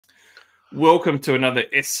Welcome to another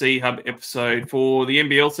SC Hub episode for the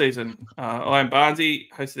NBL season. I am Barnesy,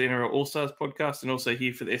 host of the NRL All-Stars podcast, and also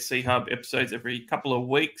here for the SC Hub episodes every couple of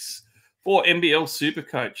weeks for NBL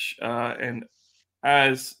Supercoach. And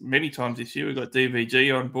as many times this year, we've got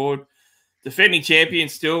DVG on board, defending champion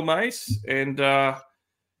still, Mace. And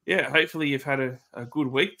hopefully you've had a good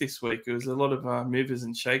week this week. There was a lot of movers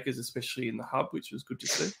and shakers, especially in the Hub, which was good to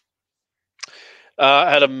see.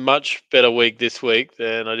 I had a much better week this week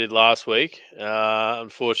than I did last week.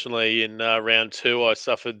 Unfortunately, in round 2, I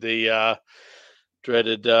suffered the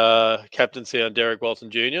dreaded captaincy on Derek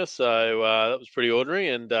Walton Jr. So that was pretty ordinary,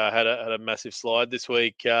 and had a massive slide this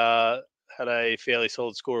week. Had a fairly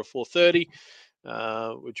solid score of 430,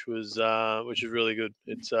 which was really good.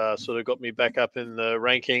 It's sort of got me back up in the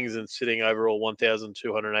rankings and sitting overall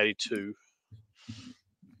 1,282.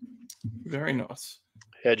 Very nice.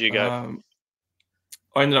 How'd you go?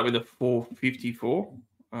 I ended up with a 454,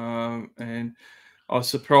 and I was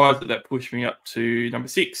surprised that pushed me up to number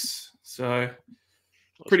 6. So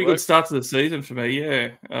pretty good start to the season for me. Yeah,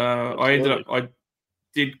 I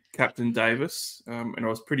did captain Davis, and I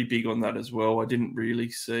was pretty big on that as well. I didn't really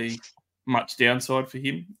see much downside for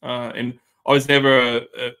him, and I was never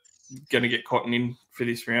going to get Cotton in for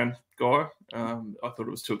this round, guy. I thought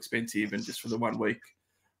it was too expensive, and just for the 1 week.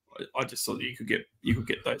 I just thought that you could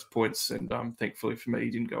get those points, and thankfully for me,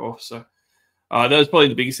 he didn't go off. So that was probably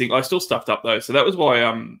the biggest thing. I still stuffed up though, so that was why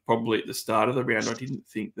probably at the start of the round I didn't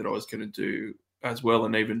think that I was going to do as well,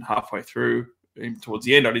 and even halfway through, even towards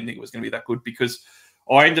the end, I didn't think it was going to be that good because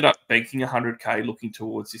I ended up banking 100k looking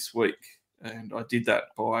towards this week, and I did that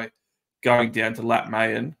by going down to Lat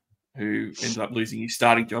Mayen, who ended up losing his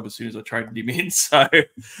starting job as soon as I traded him in. So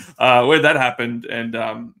when that happened, and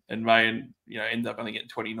Mayen, ended up only getting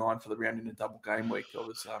 29 for the round in a double game week, I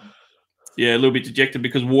was a little bit dejected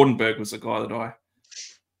because Wardenberg was the guy that I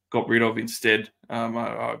got rid of instead.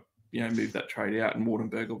 I moved that trade out, and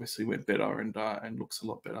Wardenberg obviously went better and looks a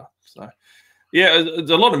lot better. So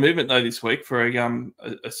there's a lot of movement though this week for a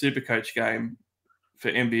Supercoach game. For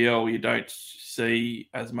NBL, you don't see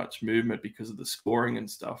as much movement because of the scoring and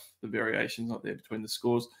stuff. The variation's not there between the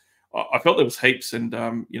scores. I felt there was heaps, and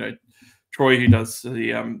Troy, who does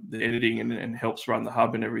the editing and helps run the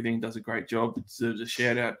hub and everything, does a great job. It deserves a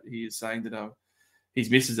shout out. He is saying that his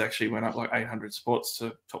misses actually went up like 800 spots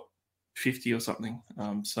to top 50 or something.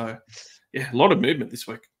 A lot of movement this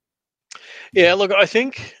week. Yeah, look, I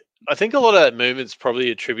think a lot of that movement's probably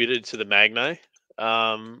attributed to the Magnay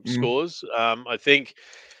scores. I think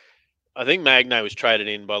Magnay was traded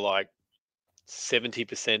in by like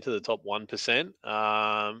 70% of the top 1%.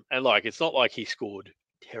 And like, it's not like he scored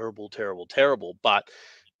terrible, but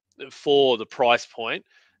for the price point,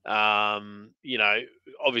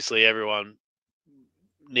 obviously everyone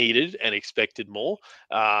needed and expected more,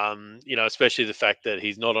 especially the fact that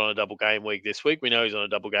he's not on a double game week this week. We know he's on a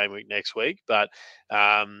double game week next week, but,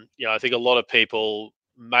 I think a lot of people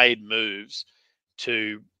made moves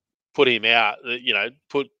to put him out,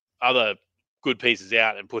 put other good pieces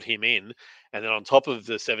out and put him in. And then on top of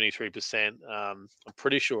the 73%, I'm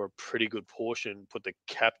pretty sure a pretty good portion put the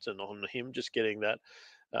captain on him, just getting that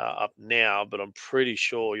up now. But I'm pretty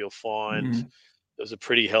sure you'll find there's a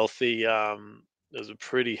pretty healthy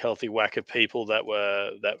whack of people that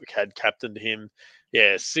had captained him.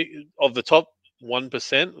 Yeah, of the top 1%,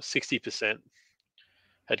 60%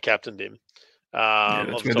 had captained him.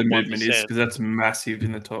 That's where the movement is, because that's massive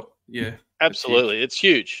in the top. Yeah, absolutely, it's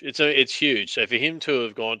huge. It's huge. So for him to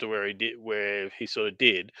have gone to where he sort of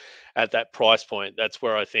did at that price point, that's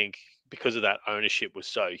where I think, because of that ownership was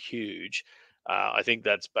so huge, I think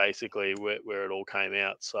that's basically where it all came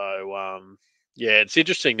out. So it's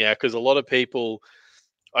interesting now because a lot of people,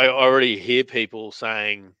 I already hear people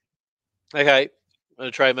saying, "Okay, I'm going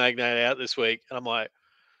to trade Magnate out this week," and I'm like,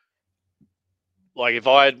 if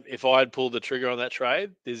I'd pulled the trigger on that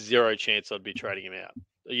trade, there's zero chance I'd be trading him out.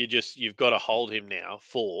 You've got to hold him now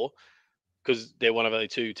because they're one of only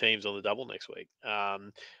 2 teams on the double next week.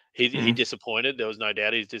 He disappointed. There was no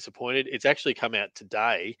doubt he's disappointed. It's actually come out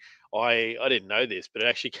today. I didn't know this, but it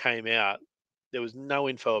actually came out. There was no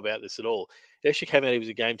info about this at all. It actually came out. It was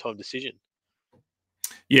a game time decision.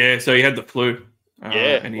 Yeah, so he had the flu. I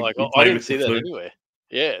didn't see that anywhere.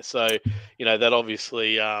 Yeah, so that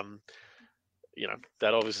obviously.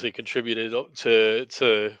 That obviously contributed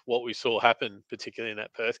to what we saw happen, particularly in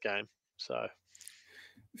that Perth game. So,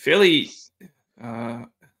 fairly a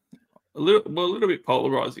little bit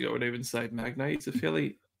polarizing, I would even say. Magnay, it's a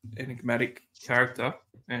fairly enigmatic character,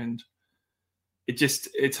 and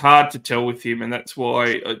it's hard to tell with him, and that's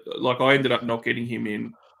why I ended up not getting him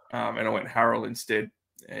in, and I went Harrell instead,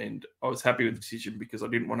 And I was happy with the decision because I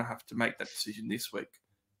didn't want to have to make that decision this week.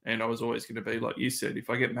 And I was always going to be, like you said, if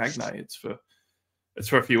I get Magnay, it's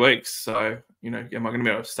for a few weeks. So, am I going to be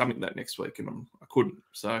able to stomach that next week? And I couldn't.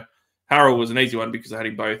 So Harrell was an easy one because I had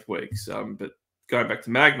him both weeks. But going back to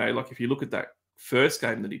Magnay, like if you look at that first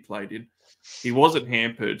game that he played in, he wasn't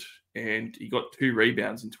hampered and he got 2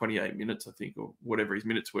 rebounds in 28 minutes, I think, or whatever his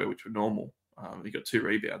minutes were, which were normal. He got 2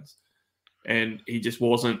 rebounds. And he just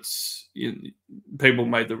wasn't. People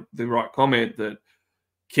made the right comment that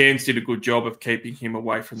Cairns did a good job of keeping him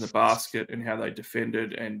away from the basket and how they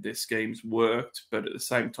defended and their schemes worked. But at the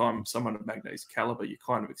same time, someone of Magnay's caliber, you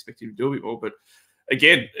kind of expect him to do a bit more. But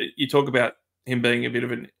again, you talk about him being a bit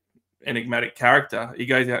of an enigmatic character. He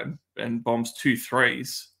goes out and bombs 2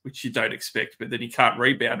 threes, which you don't expect, but then he can't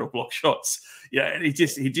rebound or block shots. Yeah, and he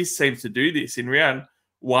just seems to do this. In round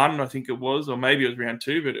 1, I think it was, or maybe it was round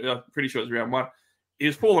 2, but I'm pretty sure it was round 1. He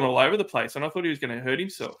was falling all over the place, and I thought he was going to hurt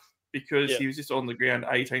himself because he was just on the ground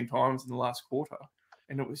 18 times in the last quarter.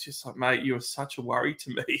 And it was just like, mate, you are such a worry to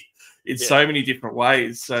me in so many different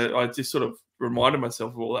ways. So I just sort of reminded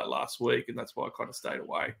myself of all that last week, and that's why I kind of stayed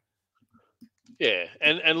away. Yeah,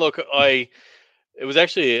 and look, it was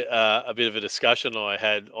actually a bit of a discussion I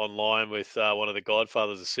had online with one of the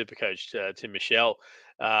godfathers of Supercoach, Tim Michelle,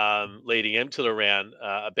 leading into the round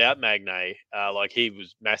about Magnay. Like he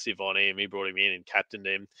was massive on him. He brought him in and captained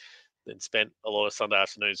him. Then spent a lot of Sunday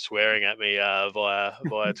afternoons swearing at me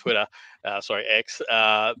via Twitter, sorry, X.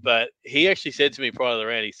 But he actually said to me prior to the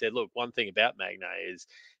round, he said, look, one thing about Magnay is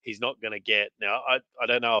he's not going to get, now I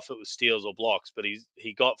don't know if it was steals or blocks, but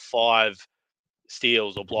he got 5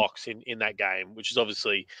 steals or blocks in that game, which is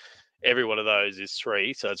obviously every one of those is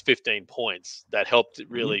 3. So it's 15 points that helped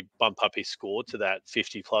really bump up his score to that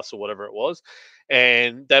 50 plus or whatever it was.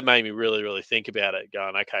 And that made me really, really think about it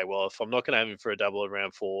going, okay, well, if I'm not going to have him for a double in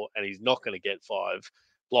round 4 and he's not going to get 5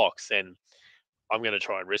 blocks, then I'm going to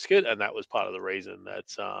try and risk it. And that was part of the reason that,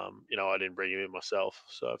 I didn't bring him in myself.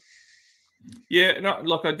 So. Yeah, no,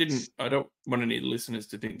 look, I don't want any listeners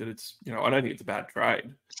to think that it's, I don't think it's a bad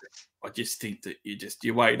trade. I just think that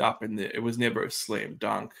you weighed up and it was never a slam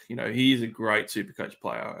dunk. He is a great Supercoach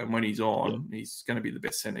player. And when he's on, he's going to be the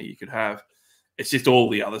best center you could have. It's just all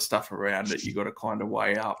the other stuff around that you got to kind of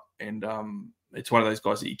weigh up. And it's one of those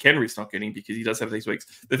guys that you can risk not getting because he does have these weeks.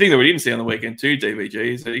 The thing that we didn't see on the weekend too, DVG,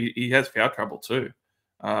 is that he has foul trouble too.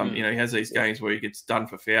 He has these games where he gets done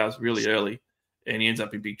for fouls really early and he ends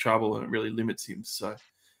up in big trouble and it really limits him. So,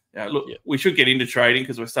 we should get into trading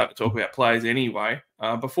because we're starting to talk about players anyway.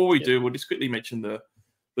 Before we do, we'll just quickly mention the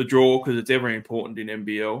draw because it's ever important in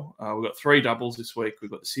NBL. We've got 3 doubles this week. We've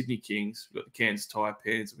got the Sydney Kings, we've got the Cairns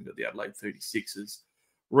Taipans, and we've got the Adelaide 36ers.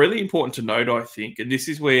 Really important to note, I think, and this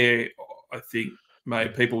is where I think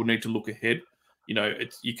people need to look ahead.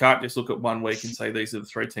 You can't just look at 1 week and say these are the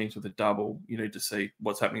 3 teams with a double. You need to see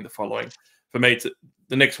what's happening the following. For me, it's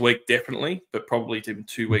the next week, definitely, but probably it's even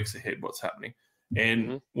 2 weeks ahead what's happening.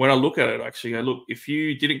 And when I look at it, actually, if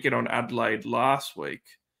you didn't get on Adelaide last week,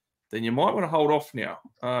 then you might want to hold off now.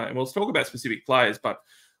 And we'll talk about specific players, but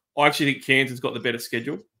I actually think Cairns has got the better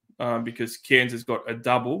schedule because Cairns has got a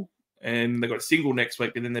double and they've got a single next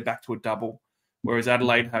week and then they're back to a double, whereas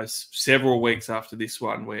Adelaide has several weeks after this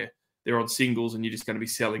one where they're on singles and you're just going to be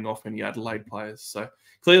selling off any Adelaide players. So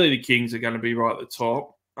clearly the Kings are going to be right at the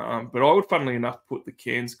top. But I would, funnily enough, put the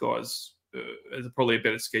Cairns guys as probably a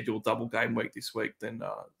better scheduled double game week this week than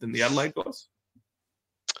the Adelaide guys.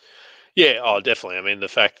 Yeah, definitely. I mean, the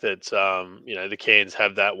fact that the Cairns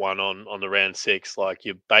have that one on the round 6, like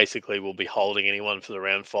you basically will be holding anyone for the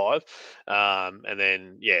round 5, and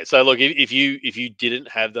then So look, if you didn't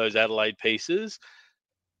have those Adelaide pieces,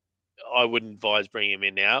 I wouldn't advise bringing him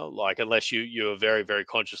in now. Like unless you're very, very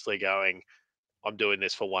consciously going, I'm doing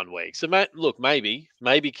this for 1 week. So, look, maybe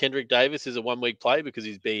Kendrick Davis is a 1 week play because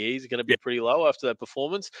his BE is going to be pretty low after that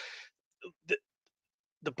performance.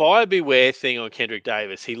 The buyer beware thing on Kendrick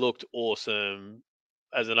Davis, he looked awesome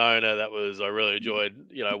as an owner. I really enjoyed,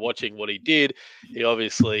 watching what he did. He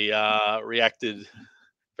obviously reacted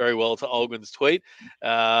very well to Olgun's tweet.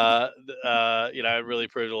 Really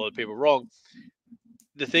proved a lot of people wrong.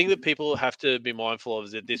 The thing that people have to be mindful of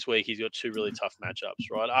is that this week he's got 2 really tough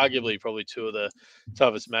matchups, right? Arguably probably 2 of the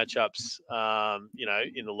toughest matchups,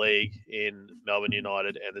 in the league in Melbourne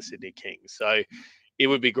United and the Sydney Kings. So it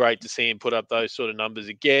would be great to see him put up those sort of numbers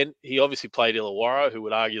again. He obviously played Illawarra, who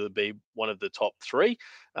would arguably be one of the top 3,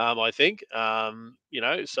 I think.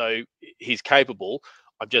 So he's capable.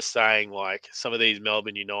 I'm just saying, like some of these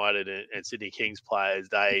Melbourne United and Sydney Kings players,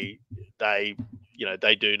 they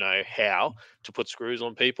they do know how to put screws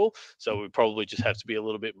on people. So we probably just have to be a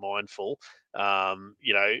little bit mindful.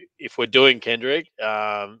 If we're doing Kendrick,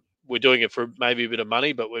 we're doing it for maybe a bit of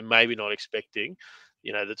money, but we're maybe not expecting,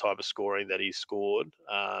 the type of scoring that he scored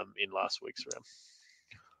in last week's round.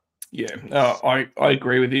 Yeah, I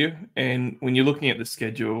agree with you. And when you're looking at the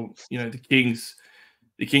schedule, the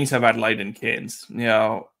Kings have Adelaide and Cairns.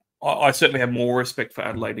 Now, I certainly have more respect for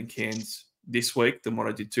Adelaide and Cairns this week than what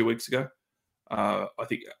I did 2 weeks ago. I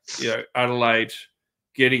think Adelaide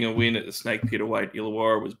getting a win at the Snake Pit away at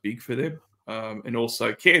Illawarra was big for them, and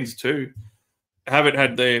also Cairns too haven't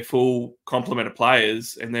had their full complement of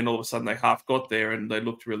players, and then all of a sudden they half got there and they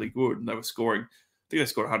looked really good and they were scoring. I think they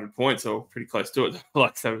scored 100 points or pretty close to it.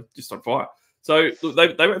 Like they were just on fire. So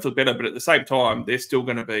look, they won't feel better, but at the same time, they're still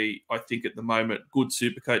going to be, I think, at the moment, good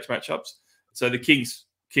Supercoach matchups. So the Kings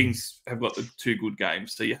have got the 2 good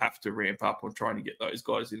games, so you have to ramp up on trying to get those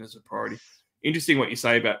guys in as a priority. Interesting what you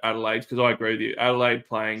say about Adelaide, because I agree with you. Adelaide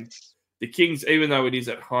playing the Kings, even though it is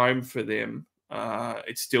at home for them,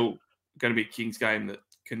 it's still going to be a Kings game that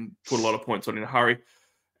can put a lot of points on in a hurry.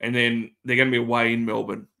 And then they're going to be away in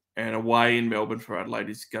Melbourne. And away in Melbourne for Adelaide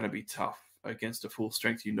is going to be tough against a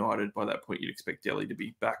full-strength United. By that point, you'd expect Delhi to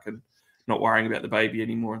be back and not worrying about the baby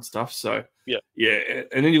anymore and stuff. So, yeah.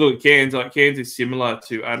 And then you look at Cairns. Like, Cairns is similar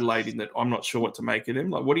to Adelaide in that I'm not sure what to make of them.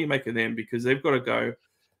 Like, what do you make of them? Because they've got to go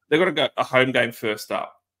a home game first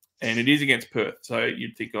up. And it is against Perth. So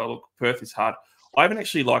you'd think, oh, look, Perth is hard. I haven't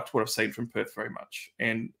actually liked what I've seen from Perth very much.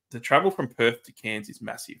 And the travel from Perth to Cairns is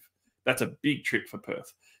massive. That's a big trip for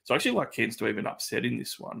Perth. So I actually like Cairns to even upset in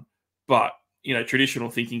this one. But, traditional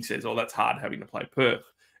thinking says, oh, that's hard having to play Perth.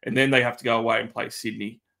 And then they have to go away and play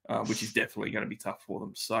Sydney, which is definitely going to be tough for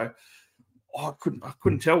them. So I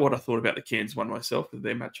couldn't tell what I thought about the Cairns one myself with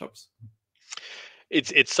their matchups.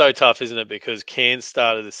 It's so tough, isn't it? Because Cairns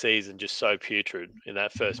started the season just so putrid in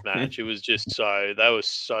that first match. It was just they were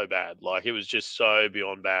so bad. Like, it was just so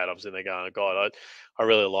beyond bad. I was in there going, oh, God, I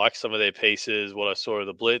really like some of their pieces. What I saw of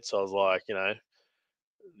the Blitz, I was like,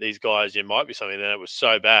 these guys, it might be something. Then it was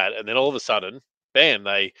so bad. And then all of a sudden, bam,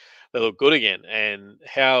 they look good again. And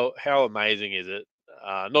how amazing is it,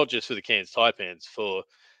 not just for the Cairns Taipans, for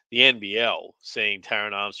the NBL, seeing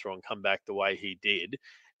Taron Armstrong come back the way he did.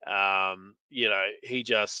 He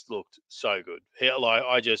just looked so good.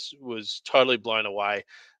 I just was totally blown away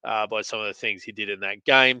by some of the things he did in that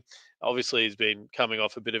game. Obviously, he's been coming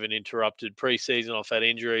off a bit of an interrupted preseason off that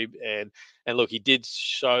injury, and look, he did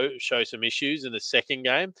show some issues in the second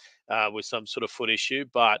game with some sort of foot issue,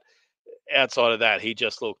 but outside of that, he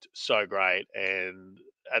just looked so great. And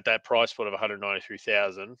at that price point of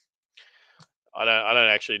 193,000, I don't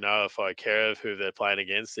actually know if I care of who they're playing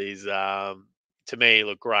against. These to me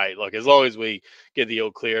look great. Like, as long as we get the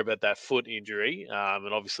all clear about that foot injury,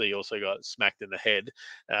 and obviously he also got smacked in the head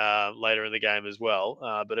later in the game as well.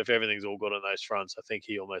 But if everything's all good on those fronts, I think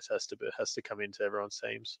he almost has to come into everyone's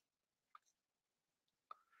teams.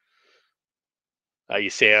 You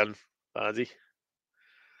sound, Barnesy?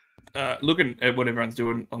 Looking at what everyone's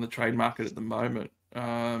doing on the trade market at the moment,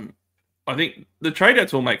 I think the trade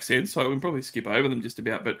outs all make sense. So we can probably skip over them just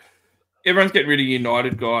about. But everyone's getting rid of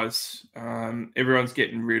United guys. Everyone's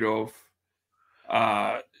getting rid of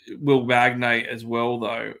Will Magnay as well,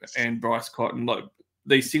 though, and Bryce Cotton. Like,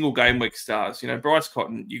 these single game week stars, Bryce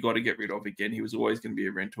Cotton, you got to get rid of again. He was always going to be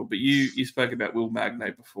a rental. But you spoke about Will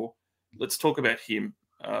Magnay before. Let's talk about him.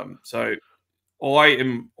 So I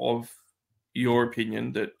am of your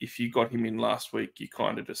opinion that if you got him in last week, you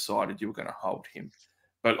kind of decided you were going to hold him.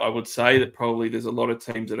 But I would say that probably there's a lot of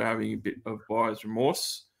teams that are having a bit of buyer's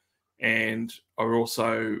remorse and are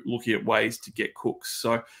also looking at ways to get Cooks.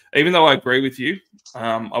 So even though I agree with you,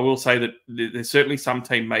 I will say that there's certainly some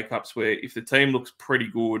team makeups where if the team looks pretty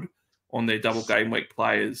good on their double game week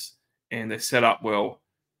players and they're set up well,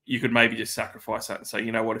 you could maybe just sacrifice that and say,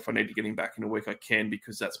 you know what, if I need to get him back in a week, I can,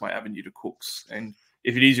 because that's my avenue to Cooks. And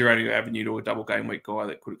if it is your only avenue to a double game week guy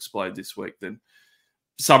that could explode this week, then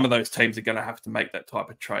some of those teams are going to have to make that type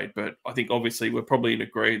of trade. But I think obviously we're probably in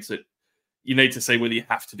agreement that you need to see whether you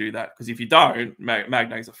have to do that. Because if you don't,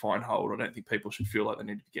 Magnay's a fine hold. I don't think people should feel like they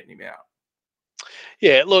need to be getting him out.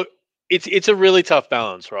 Yeah, look, it's a really tough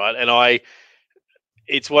balance, right? And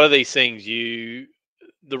it's one of these things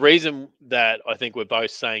the reason that I think we're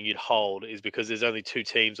both saying you'd hold is because there's only 2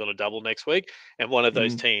 teams on a double next week, and one of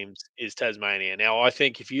those teams is Tasmania. Now, I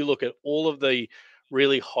think if you look at all of the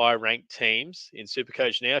really high-ranked teams in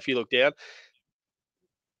Supercoach now, if you look down,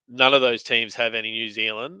 none of those teams have any New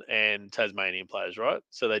Zealand and Tasmanian players, right?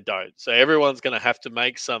 So they don't. So everyone's going to have to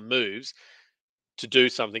make some moves to do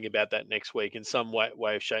something about that next week in some way,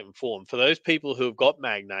 shape, and form. For those people who have got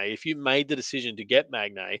Magnay, if you made the decision to get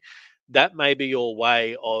Magnay, that may be your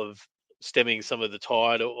way of stemming some of the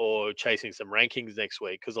tide or chasing some rankings next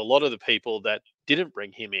week. Because a lot of the people that didn't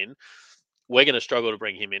bring him in, we're going to struggle to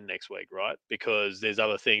bring him in next week, right? Because there's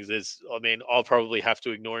other things. I'll probably have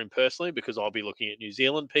to ignore him personally because I'll be looking at New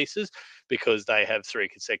Zealand pieces because they have 3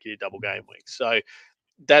 consecutive double game weeks. So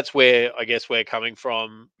that's where I guess we're coming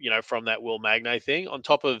from, from that Will Magnay thing. On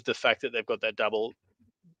top of the fact that they've got that double,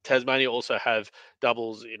 Tasmania also have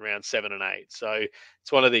doubles in round 7 and 8. So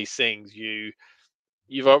it's one of these things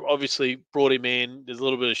you've obviously brought him in. There's a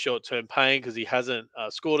little bit of short-term pain because he hasn't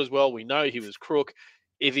scored as well. We know he was crook.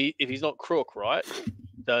 If he's not crook, right?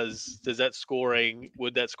 Would that scoring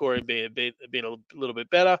be been a little bit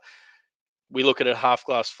better? We look at it half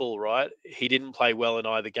glass full, right? He didn't play well in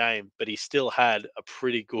either game, but he still had a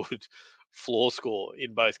pretty good floor score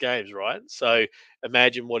in both games, right? So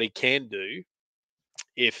imagine what he can do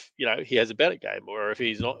if he has a better game, or if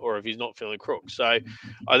he's not feeling crook. So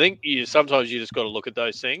I think sometimes you just got to look at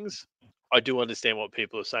those things. I do understand what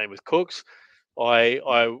people are saying with Cooks.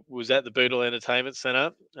 I was at the Boodle Entertainment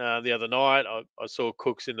Centre the other night. I saw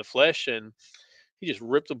Cooks in the flesh, and he just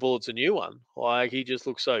ripped the bullets a new one. Like, he just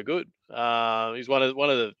looks so good. He's one of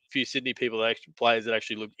the few Sydney players that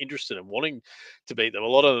actually looked interested in wanting to beat them. A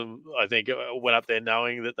lot of them, I think, went up there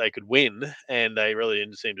knowing that they could win, and they really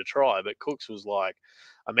didn't seem to try. But Cooks was like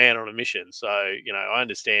a man on a mission. So I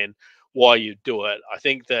understand why you do it. I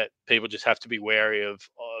think that people just have to be wary of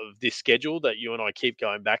this schedule that you and I keep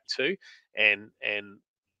going back to, and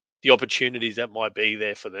the opportunities that might be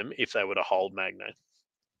there for them if they were to hold Magno.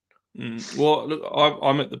 Well, look,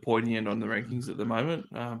 I'm at the pointy end on the rankings at the moment,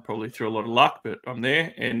 probably through a lot of luck, but I'm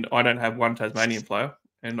there, and I don't have one Tasmanian player,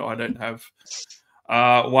 and I don't have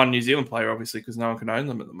one New Zealand player, obviously, because no one can own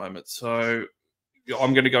them at the moment. So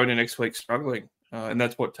I'm going to go into next week struggling, and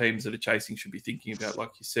that's what teams that are chasing should be thinking about.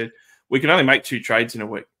 Like you said, we can only make 2 trades in a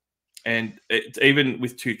week, and even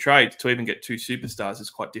with 2 trades, to even get 2 superstars is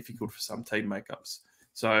quite difficult for some team makeups.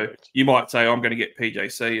 So you might say, I'm going to get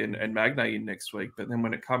PJC and Magnay in next week. But then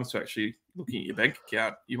when it comes to actually looking at your bank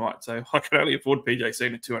account, you might say, I can only afford PJC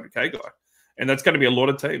and a 200K guy. And that's going to be a lot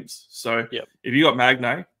of teams. So if you got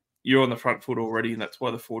Magnay, you're on the front foot already. And that's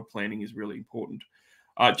why the forward planning is really important.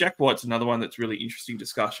 Jack White's another one that's really interesting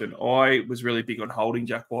discussion. I was really big on holding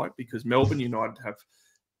Jack White because Melbourne United have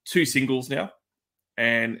 2 singles now.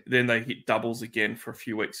 And then they hit doubles again for a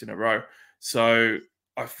few weeks in a row. So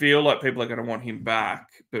I feel like people are going to want him back,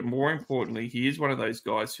 but more importantly, he is one of those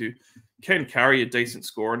guys who can carry a decent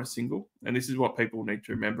score in a single. And this is what people need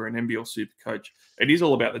to remember in Nbl Supercoach. It is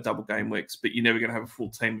all about the double game weeks, but you're never going to have a full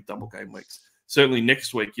team of double game weeks. Certainly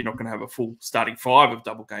next week, you're not going to have a full starting 5 of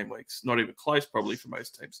double game weeks. Not even close, probably, for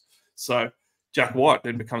most teams. So Jack White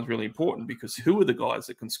then becomes really important because who are the guys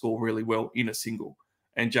that can score really well in a single?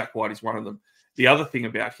 And Jack White is one of them. The other thing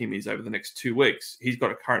about him is over the next 2 weeks, he's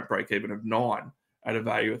got a current break-even of 9 at a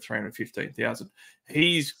value of 315,000.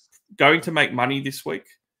 He's going to make money this week,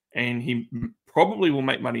 and he probably will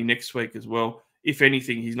make money next week as well. If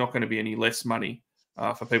anything, he's not going to be any less money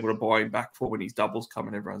for people to buy him back for when his doubles come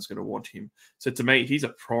and everyone's going to want him. So to me, he's a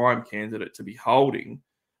prime candidate to be holding.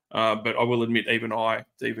 But I will admit, even I,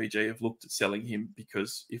 DVG, have looked at selling him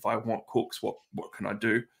because if I want Cooks, what can I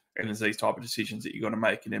do? And there's these type of decisions that you've got to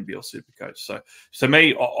make in NBL Supercoach. So to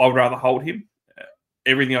me, I'd rather hold him.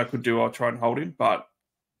 Everything I could do, I'll try and hold him. But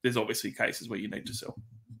there's obviously cases where you need to sell.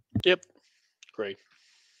 Yep. Great.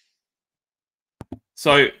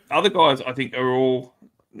 So other guys, I think, are all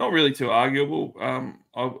not really too arguable,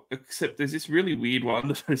 except there's this really weird one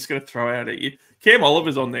that I'm just going to throw out at you. Cam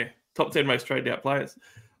Oliver's on there, top 10 most traded out players.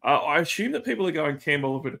 I assume that people are going Cam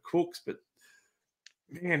Oliver to Cooks, but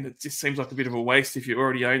man, it just seems like a bit of a waste if you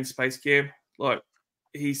already own Space Cam. Like,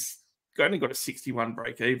 he's only got a 61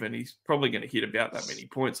 break even. He's probably going to hit about that many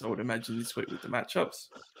points, I would imagine, this week with the matchups.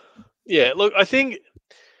 Yeah, look, I think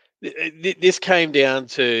this came down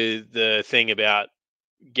to the thing about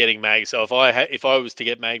getting Mag. So if I was to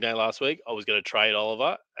get Magnay last week, I was going to trade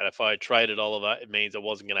Oliver, and if I traded Oliver, it means I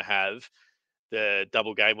wasn't going to have the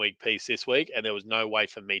double game week piece this week, and there was no way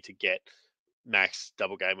for me to get max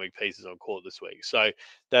double game week pieces on court this week. So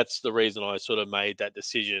that's the reason I sort of made that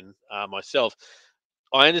decision myself.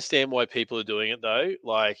 I understand why people are doing it though.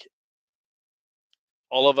 Like,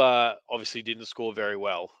 Oliver obviously didn't score very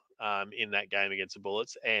well in that game against the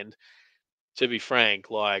Bullets, and to be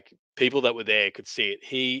frank, like, people that were there could see it.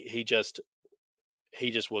 He just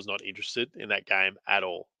was not interested in that game at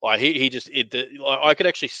all. Like, I could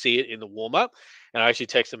actually see it in the warm up, and I actually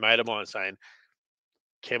texted a mate of mine saying,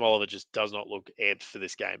 Cam Oliver just does not look amped for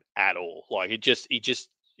this game at all. Like he just,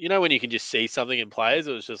 when you can just see something in players,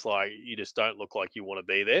 it was just like you just don't look like you want to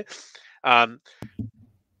be there.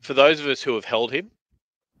 For those of us who have held him,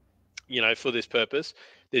 for this purpose,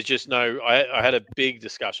 there's just no. I had a big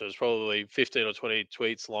discussion. It was probably 15 or 20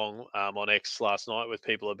 tweets long on X last night with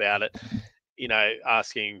people about it.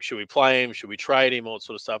 Asking, should we play him? Should we trade him? All that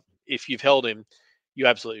sort of stuff. If you've held him, you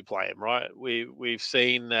absolutely play him, right? We've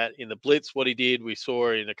seen that in the Blitz, what he did. We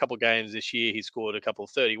saw in a couple of games this year, he scored a couple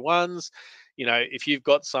of 31s. If you've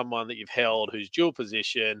got someone that you've held who's dual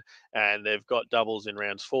position and they've got doubles in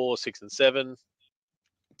rounds 4, 6, and 7,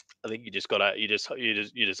 I think you just gotta you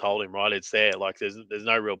just hold him, right. It's there. Like there's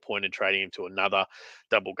no real point in trading him to another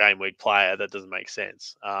double game week player. That doesn't make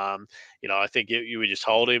sense. I think you would just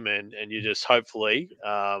hold him and you just hopefully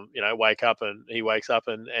wake up and he wakes up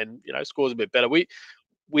and scores a bit better. We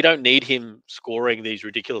don't need him scoring these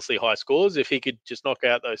ridiculously high scores. If he could just knock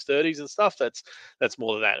out those 30s and stuff, that's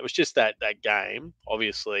more than that. It was just that game,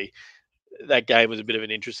 obviously. That game was a bit of an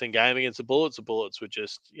interesting game against the Bullets. The Bullets were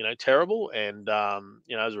just, terrible, and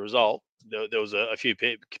as a result, there was a few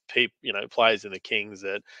players in the Kings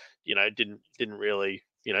that, didn't really,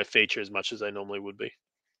 feature as much as they normally would be.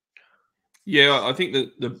 Yeah, I think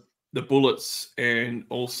that the Bullets and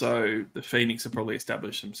also the Phoenix have probably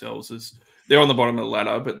established themselves as they're on the bottom of the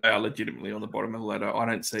ladder, but they are legitimately on the bottom of the ladder. I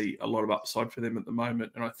don't see a lot of upside for them at the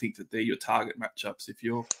moment, and I think that they're your target matchups if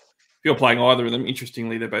you're playing either of them.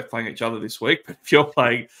 Interestingly, they're both playing each other this week, but if you're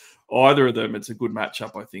playing either of them, it's a good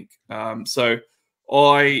matchup, I think. So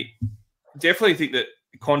I definitely think that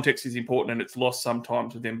context is important, and it's lost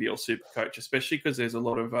sometimes with NBL Supercoach, especially because there's a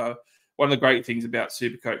lot of one of the great things about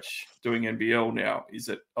Supercoach doing NBL now is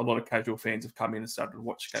that a lot of casual fans have come in and started to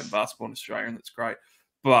watch game basketball in Australia, and that's great.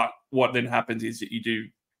 But what then happens is that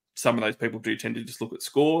some of those people do tend to just look at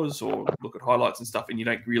scores or look at highlights and stuff, and you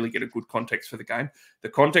don't really get a good context for the game. The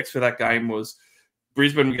context for that game was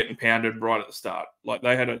Brisbane were getting pounded right at the start. Like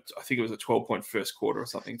they had I think it was a 12-point first quarter or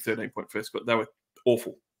something, 13-point first quarter. They were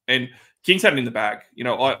awful. And Kings had it in the bag.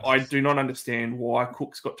 I do not understand why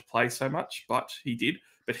Cook's got to play so much, but he did.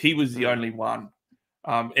 But he was the only one.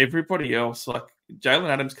 Everybody else, like Jalen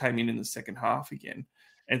Adams came in the second half again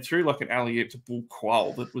and threw like an alley-oop to Bull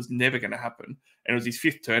Quell that was never going to happen. And it was his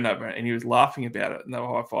 5th turnover, and he was laughing about it, and they were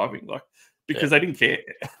high-fiving, because they didn't care.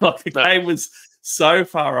 The game was so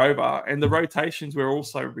far over, and the rotations were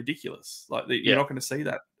also ridiculous. You're not going to see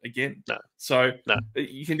that again. No. So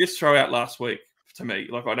you can just throw out last week to me.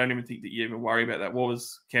 I don't even think that you even worry about that. What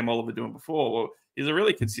was Cam Oliver doing before? Well, he's a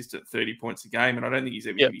really consistent 30 points a game, and I don't think he's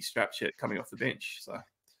ever going to be strapped yet coming off the bench. So,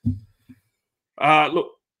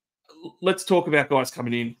 look, let's talk about guys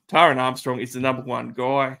coming in. Taran Armstrong is the number one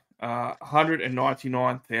guy.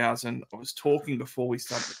 199,000. I was talking before we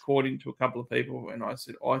started recording to a couple of people, and I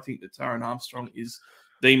said, I think that Taran Armstrong is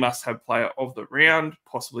the must-have player of the round,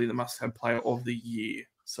 possibly the must-have player of the year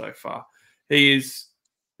so far. He is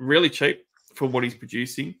really cheap for what he's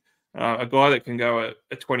producing. A guy that can go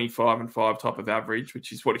a 25 and 5 type of average,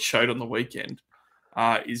 which is what he showed on the weekend,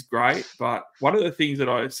 is great. But one of the things that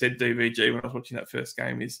I said DVG when I was watching that first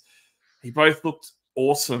game is he both looked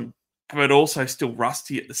awesome, but also still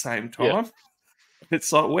rusty at the same time. Yeah.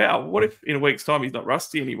 It's like, wow, what if in a week's time he's not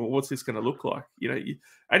rusty anymore? What's this going to look like?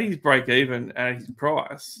 At his break even, at his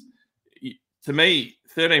price, to me,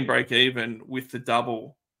 13 break even with the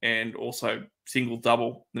double and also single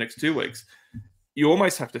double the next 2 weeks, you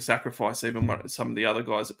almost have to sacrifice even some of the other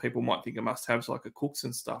guys that people might think are must-haves, like a Cooks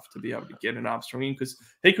and stuff, to be able to get an Armstrong in, because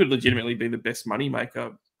he could legitimately be the best money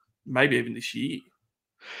maker, maybe even this year.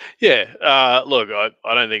 Yeah, look, I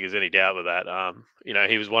don't think there's any doubt with that.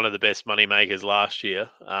 He was one of the best money makers last year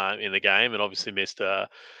in the game, and obviously missed the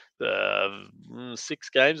 6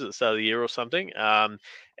 games at the start of the year or something. And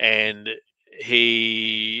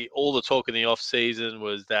all the talk in the off season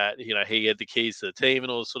was that he had the keys to the team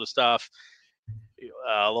and all this sort of stuff.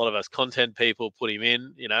 A lot of us content people put him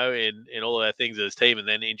in all of our things as his team, and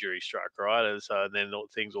then injury struck, right? And so then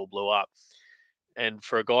things all blew up. And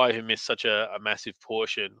for a guy who missed such a massive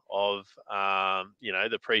portion of,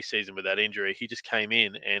 the preseason with that injury, he just came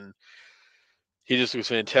in and he just looks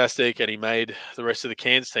fantastic, and he made the rest of the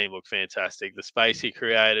Cairns team look fantastic. The space he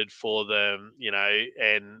created for them,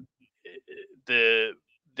 and the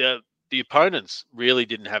opponents really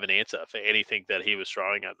didn't have an answer for anything that he was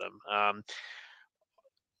throwing at them.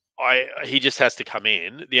 He just has to come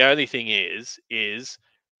in. The only thing is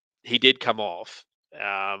he did come off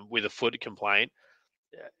with a foot complaint.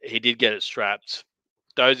 He did get it strapped.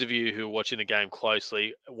 Those of you who are watching the game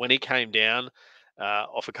closely, when he came down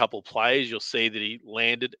off a couple of plays, you'll see that he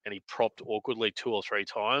landed and he propped awkwardly 2 or 3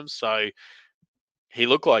 times. So he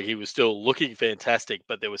looked like he was still looking fantastic,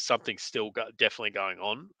 but there was something still definitely going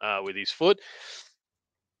on with his foot.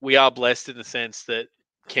 We are blessed in the sense that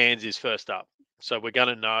Cairns is first up. So we're going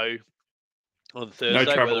to know on No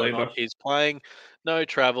Thursday travel whether or either. not he's playing. No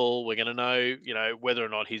travel. We're going to know, whether or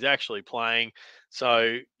not he's actually playing.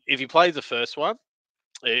 So if he plays the first one,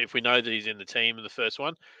 if we know that he's in the team in the first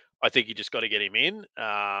one, I think you just got to get him in.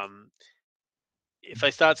 If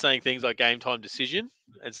they start saying things like game time decision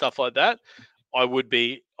and stuff like that, I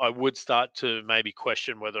would start to maybe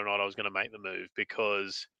question whether or not I was going to make the move,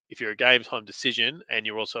 because if you're a game time decision and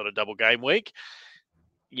you're also on a double game week,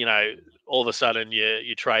 all of a sudden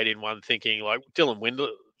you trade in one thinking like Dylan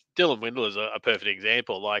Windler is a perfect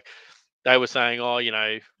example. Like they were saying, oh,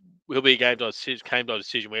 we'll be a game time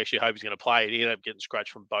decision. We actually hope he's going to play. And he ended up getting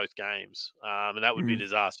scratched from both games, and that would be a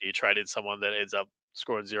disaster. You traded someone that ends up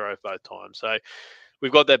scoring 0 both times. So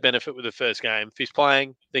we've got that benefit with the first game. If he's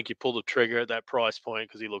playing, I think you pull the trigger at that price point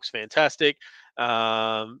because he looks fantastic.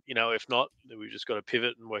 If not, we've just got to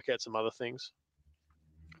pivot and work out some other things.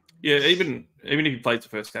 Yeah, even if he plays the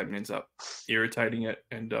first game and ends up irritating it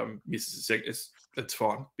and misses a second, it's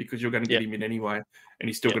fine, because you're going to get him in anyway, and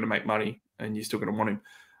he's still going to make money, and you're still going to want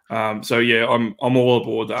him. So yeah, I'm all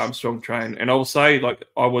aboard the Armstrong train, and I'll say, like,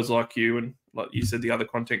 I was like you, and like you said, the other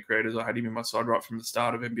content creators, I had him in my side right from the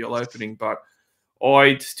start of NBL opening, but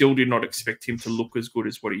I still did not expect him to look as good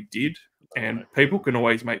as what he did. And people can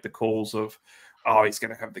always make the calls of, oh, he's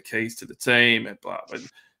going to have the keys to the team and blah. But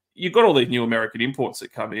you've got all these new American imports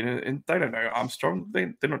that come in, and they don't know Armstrong.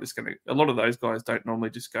 They're not just going to. A lot of those guys don't normally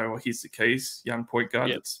just go, well, here's the keys, young point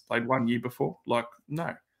guard that's played 1 year before. Like,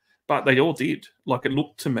 no. But they all did. Like, it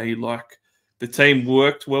looked to me like the team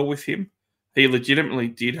worked well with him. He legitimately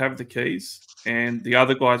did have the keys, and the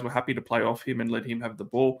other guys were happy to play off him and let him have the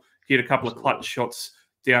ball. He had a couple of clutch shots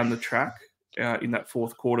down the track in that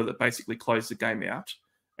fourth quarter that basically closed the game out.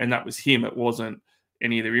 And that was him. It wasn't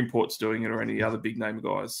any of their imports doing it or any other big name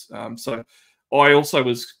guys. So I also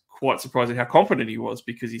was quite surprised at how confident he was,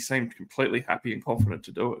 because he seemed completely happy and confident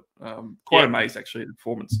to do it. Quite amazed, actually, at the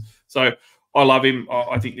performance. So I love him.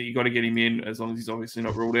 I think that you got to get him in, as long as he's obviously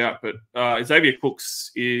not ruled out. But Xavier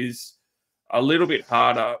Cooks is a little bit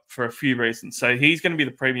harder for a few reasons. So he's going to be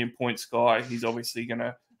the premium points guy. He's obviously going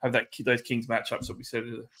to have those Kings matchups that we said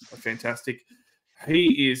are fantastic.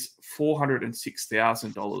 He is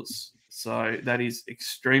 $406,000. So that is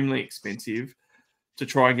extremely expensive to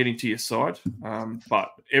try and get into your side. But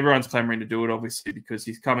everyone's clamoring to do it, obviously, because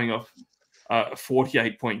he's coming off a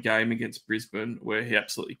 48-point game against Brisbane where he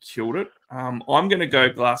absolutely killed it. I'm going to go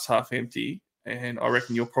glass half empty, and I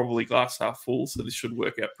reckon you're probably glass half full, so this should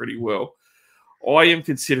work out pretty well. I am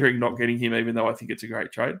considering not getting him, even though I think it's a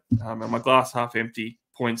great trade. And my glass half empty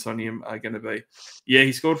points on him are going to be,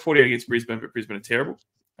 he scored 48 against Brisbane, but Brisbane are terrible.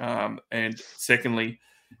 And secondly,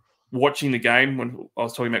 watching the game, when I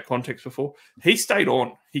was talking about context before, he stayed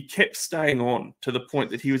on. He kept staying on to the point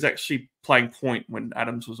that he was actually playing point when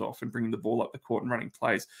Adams was off and bringing the ball up the court and running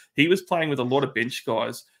plays. He was playing with a lot of bench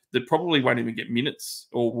guys that probably won't even get minutes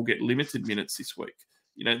or will get limited minutes this week.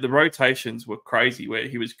 The rotations were crazy, where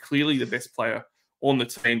he was clearly the best player on the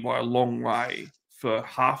team by a long way for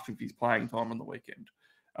half of his playing time on the weekend.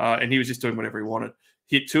 And he was just doing whatever he wanted.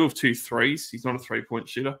 Hit 2 of 2 threes. He's not a three-point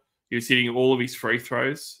shooter. He was hitting all of his free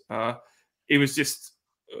throws. It was just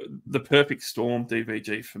the perfect storm,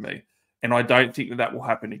 DVG, for me. And I don't think that will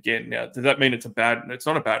happen again. Now, does that mean it's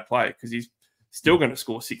not a bad play? Because he's still going to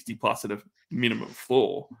score 60+ at a minimum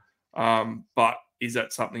floor. But is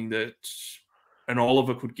that something that an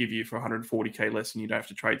Oliver could give you for 140K less, and you don't have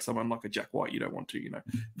to trade someone like a Jack White you don't want to?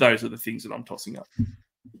 Those are the things that I'm tossing up.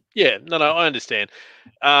 Yeah, no, I understand.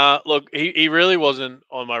 Look, he really wasn't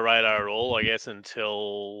on my radar at all, I guess,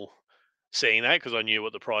 until seeing that, because I knew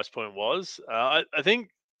what the price point was. I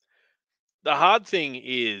think the hard thing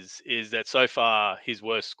is that so far his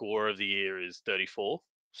worst score of the year is 34.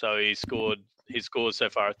 So his scores so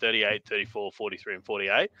far are 38, 34, 43, and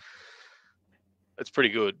 48. It's pretty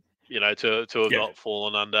good, to have not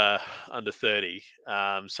fallen under 30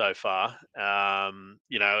 so far. And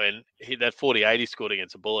that 48 he scored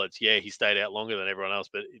against the Bullets, he stayed out longer than everyone else,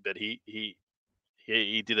 but he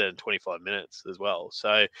did that in 25 minutes as well.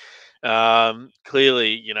 So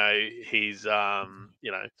clearly, he's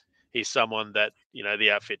he's someone that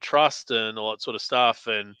the outfit trust and all that sort of stuff.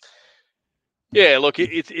 And yeah, look,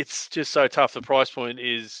 it's just so tough. The price point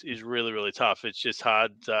is really, really tough. It's just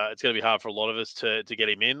hard. It's going to be hard for a lot of us to get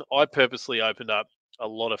him in. I purposely opened up a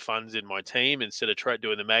lot of funds in my team. Instead of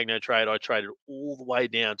doing the Magno trade, I traded all the way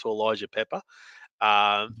down to Elijah Pepper.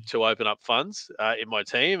 to open up funds in my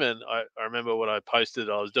team. And I remember when I posted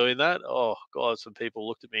I was doing that. Oh God, some people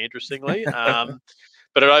looked at me interestingly.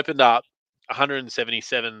 But it opened up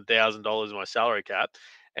 $177,000 in my salary cap,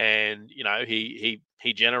 and he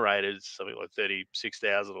generated something like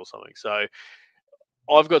 36,000 or something. So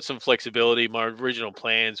I've got some flexibility. My original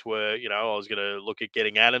plans were, I was going to look at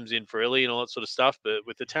getting Adams in for Illy and all that sort of stuff. But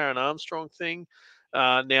with the Taron Armstrong thing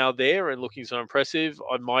now there and looking so impressive,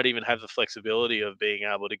 I might even have the flexibility of being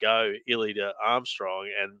able to go Illy to Armstrong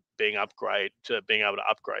and being able to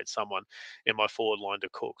upgrade someone in my forward line to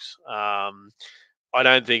Cooks. I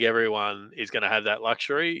don't think everyone is going to have that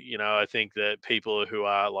luxury. I think that people who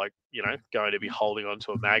are going to be holding on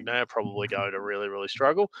to a Magna are probably going to really, really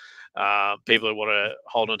struggle. People who want to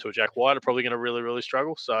hold on to a Jack White are probably going to really, really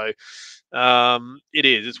struggle. So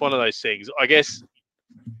it's one of those things. I guess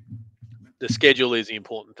the schedule is the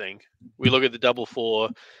important thing. We look at the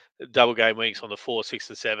double game weeks on the 4, 6,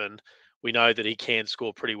 and 7. We know that he can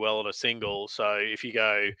score pretty well on a single. So if you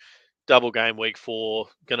go double game week 4,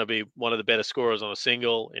 going to be one of the better scorers on a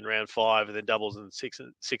single in round 5, and then doubles in 6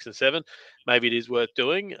 and 7. Maybe it is worth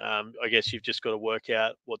doing. I guess you've just got to work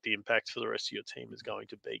out what the impact for the rest of your team is going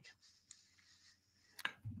to be.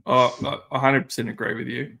 I 100% agree with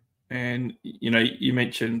you. And, you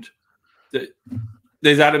mentioned that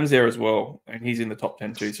there's Adams there as well, and he's in the top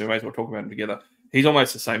 10 too, so we may as well talk about him together. He's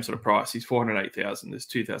almost the same sort of price. He's $408,000. There's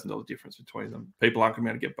 $2,000 difference between them. People aren't going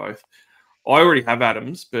to be able to get both. I already have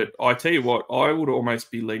Adams, but I tell you what, I would almost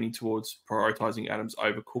be leaning towards prioritizing Adams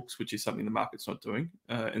over Cooks, which is something the market's not doing.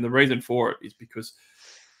 And the reason for it is because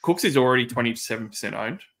Cooks is already 27%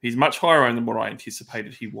 owned. He's much higher owned than what I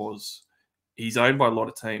anticipated he was. He's owned by a lot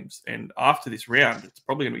of teams. And after this round, it's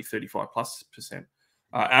probably going to be 35+%.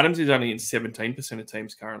 Adams is only in 17% of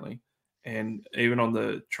teams currently. And even on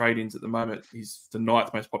the trade-ins at the moment, he's the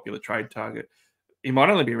 9th most popular trade target. He might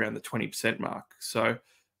only be around the 20% mark. So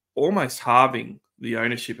almost halving the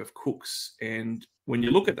ownership of Cooks. And when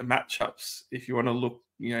you look at the matchups, if you want to look,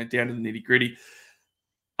 down to the nitty gritty,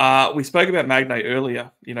 we spoke about Magnay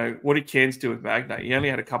earlier. What did Cairns do with Magnay? He only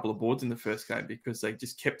had a couple of boards in the first game because they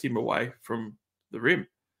just kept him away from the rim.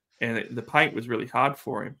 And the paint was really hard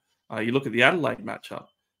for him. You look at the Adelaide matchup.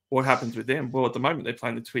 What happens with them? Well, at the moment, they're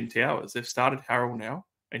playing the Twin Towers. They've started Harrell now,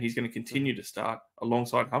 and he's going to continue to start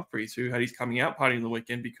alongside Humphreys, who had his coming out party in the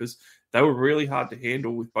weekend because they were really hard to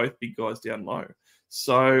handle with both big guys down low.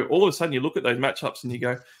 So all of a sudden you look at those matchups and you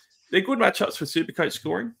go, they're good matchups for Supercoach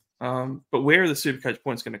scoring, but where are the Supercoach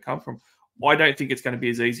points going to come from? I don't think it's going to be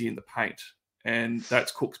as easy in the paint, and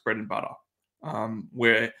that's Cook's bread and butter.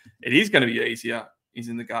 Where it is going to be easier is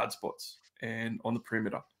in the guard spots and on the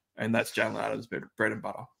perimeter, and that's Jalen Adams' bread and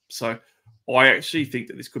butter. So I actually think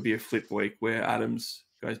that this could be a flip week where Adams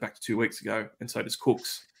goes back to 2 weeks ago, and so does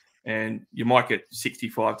Cooks. And you might get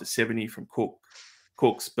 65 to 70 from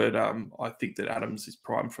Cooks, but I think that Adams is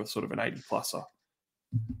primed for sort of an 80-pluser.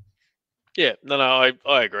 Yeah, no,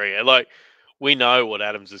 I agree. And we know what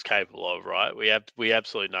Adams is capable of, right? We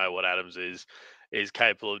absolutely know what Adams is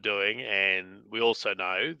capable of doing, and we also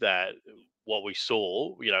know that what we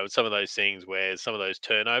saw, some of those things where some of those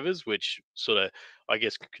turnovers, which sort of, I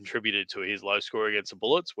guess, contributed to his low score against the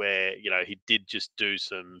Bullets, where, he did just do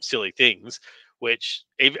some silly things, which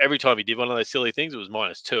every time he did one of those silly things, it was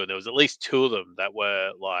 -2. And there was at least 2 of them that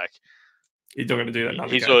were like, he's not going to do that in other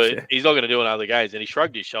games. He's not going to do it in other games. And he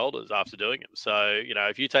shrugged his shoulders after doing it. So,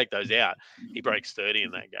 if you take those out, he breaks 30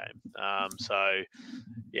 in that game. So,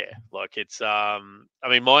 yeah, it's,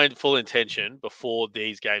 my full intention before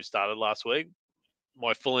these games started last week,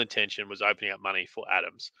 my full intention was opening up money for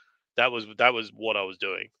Adams. That was what I was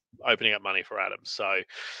doing, opening up money for Adams. So,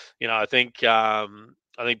 I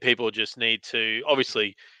think people just need to,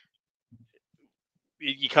 obviously,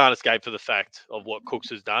 you can't escape for the fact of what Cooks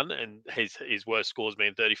has done, and his worst score's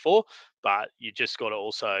been 34. But you just got to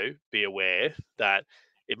also be aware that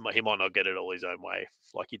he might not get it all his own way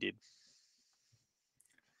like he did.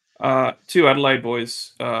 2 Adelaide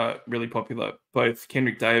boys, really popular, both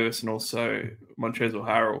Kendrick Davis and also Montrezl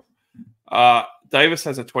Harrell. Davis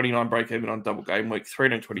has a 29 break even on double game week,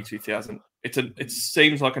 322,000. It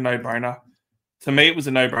seems like a no-brainer. To me, it was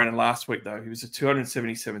a no-brainer last week, though. He was at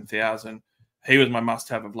 277,000. He was my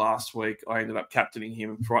must-have of last week. I ended up captaining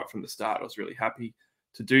him right from the start. I was really happy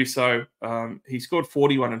to do so. He scored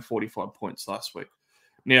 41 and 45 points last week.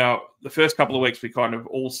 Now, the first couple of weeks, we kind of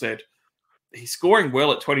all said, he's scoring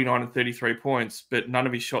well at 29 and 33 points, but none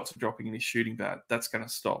of his shots are dropping and he's shooting bad. That's going to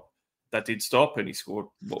stop. That did stop, and he scored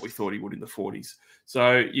what we thought he would in the 40s.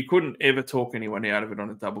 So you couldn't ever talk anyone out of it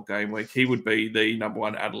on a double game week. He would be the number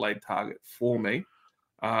 1 Adelaide target for me.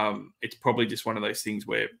 It's probably just one of those things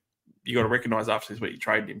where you got to recognise after this week you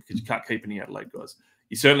trade him because you can't keep any Adelaide guys.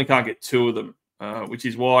 You certainly can't get two of them, which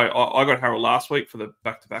is why I got Harold last week for the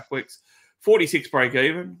back-to-back weeks. 46 break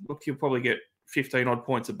even. Look, he'll probably get 15 odd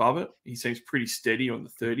points above it. He seems pretty steady on the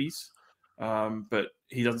 30s, but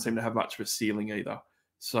he doesn't seem to have much of a ceiling either.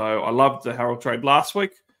 So I loved the Harold trade last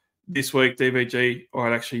week. This week, DVG,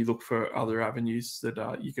 I'd actually look for other avenues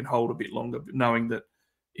that you can hold a bit longer, knowing that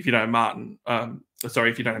if you don't have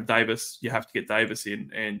if you don't have Davis, you have to get Davis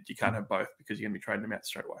in, and you can't have both because you're going to be trading them out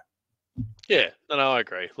straight away. Yeah, no, I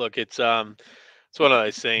agree. Look, it's one of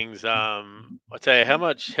those things. I tell you, how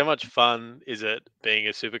much fun is it being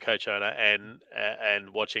a Supercoach owner and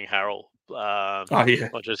watching Harold?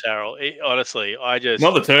 Not just Harold. Honestly,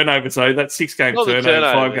 not the turnover. So that 6-game turnover,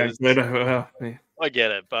 5-game turnover. Yeah. I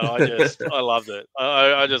get it, but I loved it.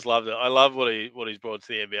 I just loved it. I love what he's brought to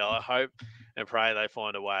the NBL. I hope and pray they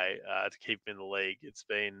find a way to keep him in the league. It's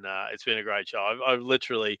been a great show. I've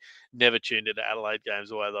literally never tuned into Adelaide games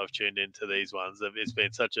the way that I've tuned into these ones. It's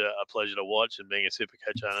been such a pleasure to watch, and being a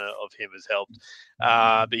Supercoach owner of him has helped.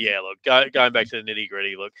 But yeah, look, going back to the nitty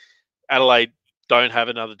gritty. Look, Adelaide don't have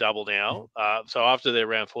another double now. So after their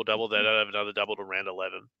round 4 double, they don't have another double to round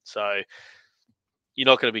 11. So you're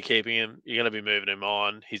not going to be keeping him. You're going to be moving him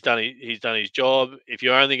on. He's done his job. If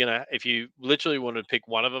you literally wanted to pick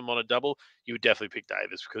one of them on a double, you would definitely pick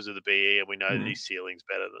Davis because of the BE, and we know that his ceiling's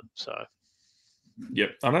better than so.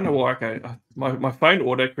 Yep, I don't know why. Okay, my phone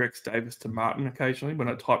autocorrects Davis to Martin occasionally when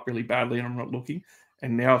I type really badly and I'm not looking,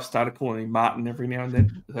 and now I've started calling him Martin every now and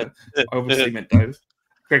then. So I obviously meant Davis.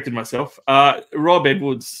 Corrected myself. Rob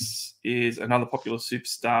Edwards is another popular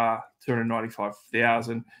superstar,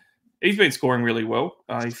 295,000. He's been scoring really well.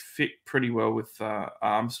 He fit pretty well with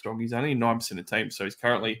Armstrong. He's only 9% of team, so he's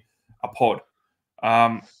currently a pod.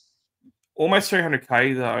 Almost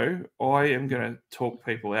 300K, though. I am going to talk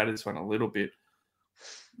people out of this one a little bit.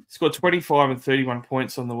 He scored 25 and 31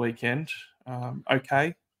 points on the weekend.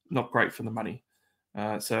 Okay, not great for the money.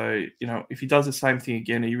 So, if he does the same thing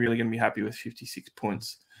again, are you really going to be happy with 56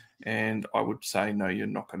 points? And I would say, no, you're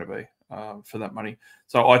not going to be. For that money.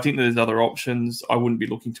 So I think there's other options. I wouldn't be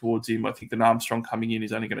looking towards him. I think that Armstrong coming in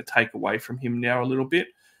is only going to take away from him now a little bit.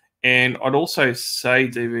 And I'd also say,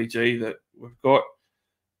 DVG, that we've got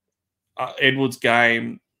Edwards'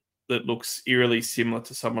 game that looks eerily similar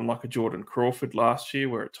to someone like a Jordan Crawford last year,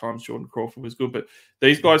 where at times Jordan Crawford was good. But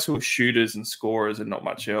these guys who are shooters and scorers and not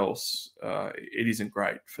much else, it isn't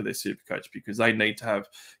great for their Supercoach because they need to have,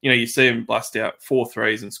 you see them blast out 4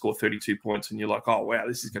 threes and score 32 points and you're like, oh, wow,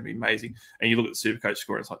 this is going to be amazing. And you look at the Supercoach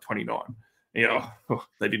score and it's like 29.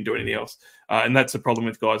 They didn't do anything else. And that's the problem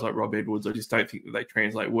with guys like Rob Edwards. I just don't think that they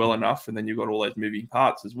translate well enough. And then you've got all those moving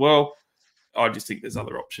parts as well. I just think there's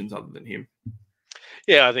other options other than him.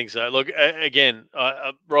 Yeah, I think so. Look, again,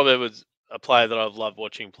 Rob Edwards, a player that I've loved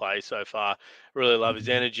watching play so far. Really love his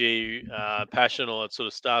energy, passion, all that sort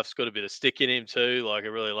of stuff. He's got a bit of stick in him too. Like I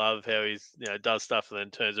really love how he's does stuff and then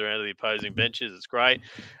turns around to the opposing benches. It's great.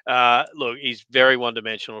 Look, he's very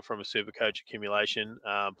one-dimensional from a Supercoach accumulation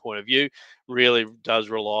point of view. Really does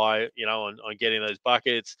rely, on getting those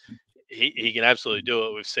buckets. He can absolutely do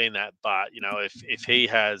it. We've seen that. But, if he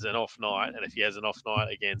has an off night and if he has an off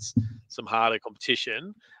night against some harder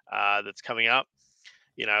competition that's coming up,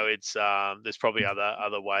 it's there's probably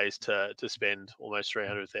other ways to spend almost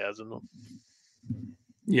 300,000.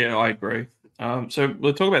 Yeah, I agree. So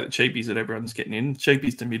we'll talk about the cheapies that everyone's getting in.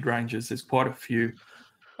 Cheapies to mid-ranges, there's quite a few.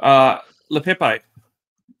 Lepepe,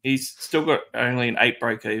 he's still got only an 8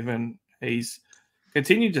 break even. He's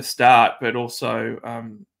continued to start, but also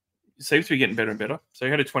seems to be getting better and better. So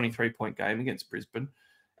he had a 23-point game against Brisbane.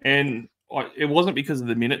 And it wasn't because of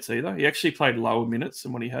the minutes either. He actually played lower minutes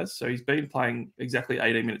than what he has. So he's been playing exactly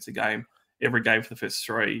 18 minutes a game, every game for the first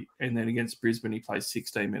 3. And then against Brisbane, he plays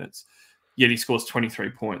 16 minutes. Yet he scores 23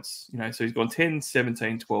 points. So he's gone 10,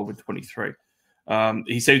 17, 12, and 23.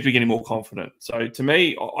 He seems to be getting more confident. So to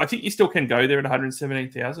me, I think you still can go there at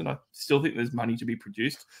 117,000. I still think there's money to be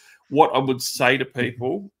produced. What I would say to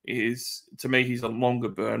people is, to me, he's a longer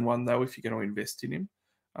burn one, though, if you're going to invest in him,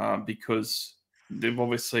 because they've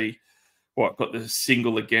obviously got the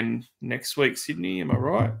single again next week, Sydney. Am I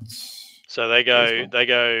right? So they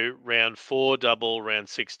go round 4 double, round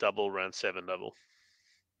 6 double, round 7 double.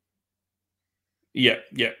 Yeah.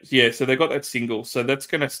 So they got that single. So that's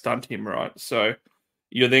going to stunt him, right? So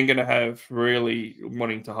you're then going to have really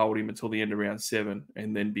wanting to hold him until the end of round 7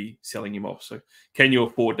 and then be selling him off. So can you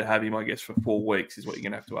afford to have him, I guess, for 4 weeks is what you're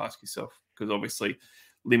going to have to ask yourself. Because obviously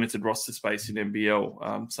limited roster space in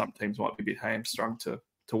NBL, some teams might be a bit hamstrung to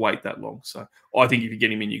wait that long. So I think if you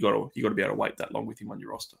get him in, you got to be able to wait that long with him on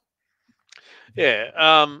your roster. Yeah.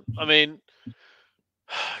 I mean,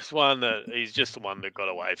 he's just the one that got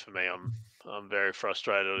away from me. I'm very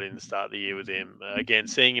frustrated. I didn't start the year with him. Again,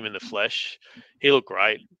 seeing him in the flesh, he looked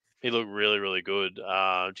great. He looked really, really good.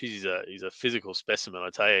 Geez, he's a physical specimen.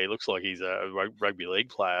 I tell you, he looks like he's a rugby league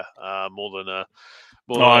player more than a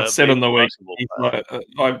I've said on the week, basketball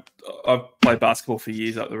player. I've played basketball for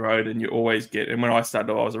years up the road, and you always get. And when I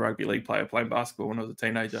started, I was a rugby league player playing basketball when I was a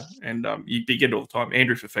teenager, and you get it all the time.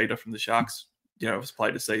 Andrew Fafita from the Sharks, has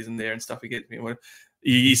played a season there and stuff against me.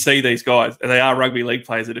 You see these guys, and they are rugby league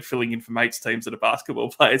players that are filling in for mates' teams that are basketball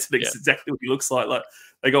players. And it's exactly what he looks like. Like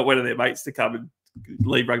they got one of their mates to come and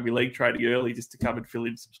leave rugby league training early just to come and fill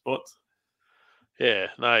in some spots. Yeah,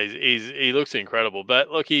 no, he looks incredible. But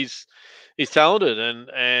look, he's talented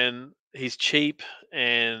and he's cheap.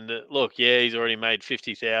 And look, yeah, he's already made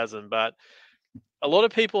 50,000. But a lot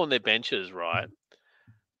of people on their benches, right,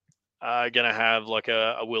 are going to have like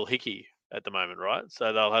a Will Hickey at the moment, right?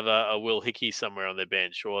 So they'll have a Will Hickey somewhere on their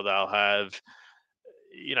bench, or they'll have,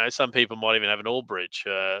 some people might even have an Aldbridge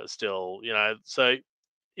still, So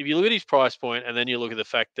if you look at his price point and then you look at the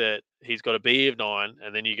fact that he's got a B of 9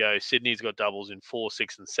 and then you go Sydney's got doubles in 4,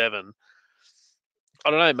 6 and 7, I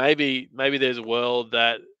don't know, maybe there's a world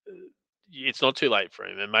that it's not too late for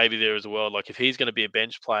him, and maybe there is a world like if he's going to be a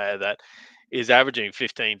bench player that is averaging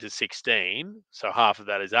 15 to 16, so half of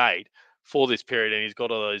that is 8 for this period, and he's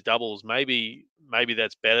got all those doubles. Maybe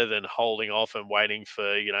that's better than holding off and waiting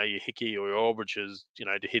for your Hickey or your Albridges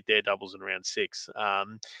to hit their doubles in round 6.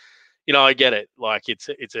 I get it. Like it's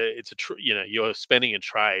you're spending a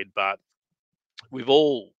trade, but we've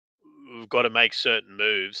got to make certain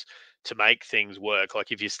moves to make things work.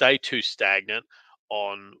 Like if you stay too stagnant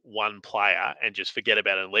on one player and just forget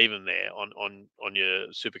about it and leave them there on your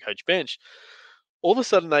Supercoach bench, all of a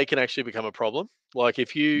sudden they can actually become a problem. Like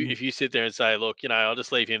if you sit there and say, look, I'll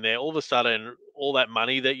just leave him there, all of a sudden all that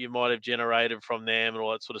money that you might have generated from them and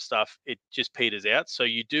all that sort of stuff, it just peters out. So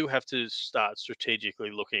you do have to start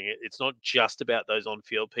strategically looking at it's not just about those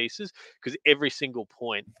on-field pieces, because every single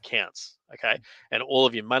point counts, okay? And all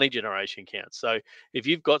of your money generation counts. So if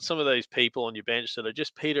you've got some of those people on your bench that are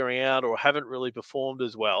just petering out or haven't really performed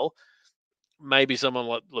as well, maybe someone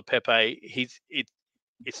like Lepepe,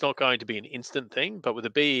 it's not going to be an instant thing, but with a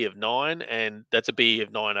BE of 9, and that's a BE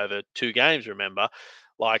of 9 over 2 games, remember,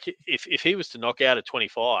 like if he was to knock out at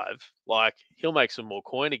 25, like he'll make some more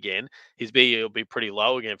coin again. His BE will be pretty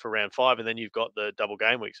low again for round 5, and then you've got the double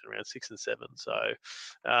game weeks in round 6 and 7. So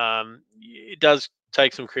it does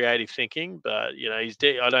take some creative thinking, but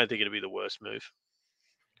I don't think it'll be the worst move.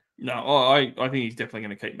 No, I think he's definitely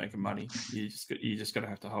going to keep making money. You just got to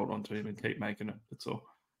have to hold on to him and keep making it. That's all.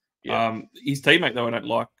 Yeah. His teammate though, I don't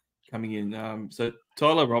like coming in. So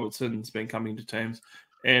Tyler Robertson's been coming to teams,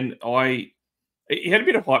 and he had a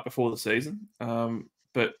bit of hype before the season,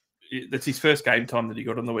 but that's his first game time that he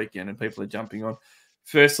got on the weekend, and people are jumping on.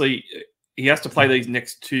 Firstly, he has to play these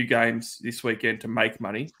next 2 games this weekend to make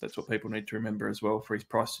money. That's what people need to remember as well for his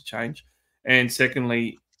price to change. And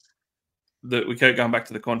secondly, that we keep going back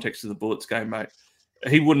to the context of the Bullets game, mate.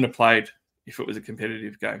 He wouldn't have played if it was a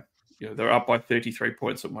competitive game. They're up by 33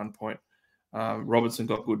 points at one point. Robertson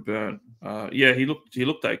got good burn. He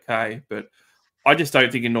looked okay, but I just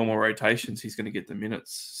don't think in normal rotations he's going to get the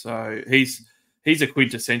minutes. So he's a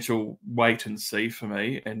quintessential wait and see for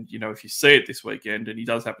me. And if you see it this weekend and he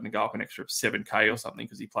does happen to go up an extra 7K or something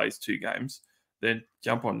because he plays 2 games, then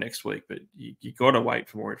jump on next week. But you got to wait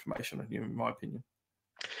for more information on him, in my opinion.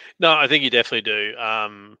 No, I think you definitely do.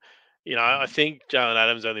 I think Jalen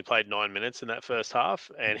Adams only played 9 minutes in that first half,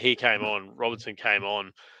 and he came on. Robertson came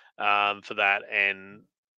on for that, and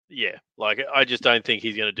I just don't think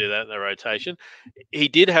he's going to do that in the rotation. He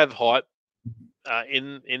did have hype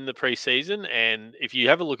in the preseason, and if you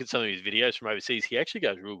have a look at some of his videos from overseas, he actually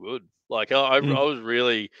goes real good. Like I was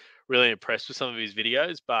really, really impressed with some of his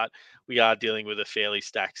videos, but we are dealing with a fairly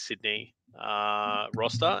stacked Sydney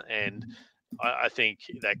roster, and I think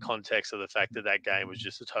that context of the fact that game was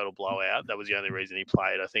just a total blowout, that was the only reason he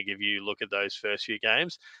played. I think if you look at those first few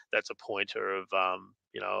games, that's a pointer of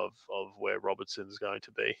where Robertson's going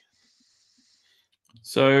to be.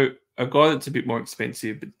 So a guy that's a bit more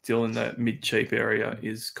expensive but still in that mid-cheap area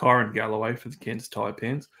is Kyron Galloway for the Kansas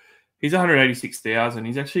Taipans. He's 186,000.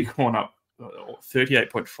 He's actually gone up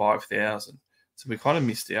 38,500. So we kind of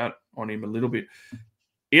missed out on him a little bit.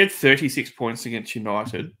 He had 36 points against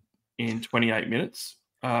United in 28 minutes,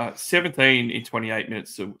 17 in 28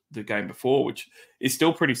 minutes of the game before, which is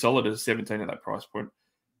still pretty solid as 17 at that price point.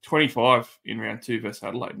 25 in round 2 versus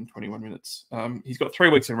Adelaide in 21 minutes. He's got 3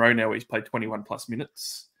 weeks in a row now where he's played 21 plus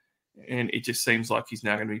minutes, and it just seems like he's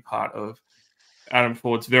now going to be part of Adam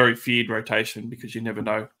Ford's very feared rotation because you never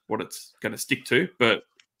know what it's going to stick to. But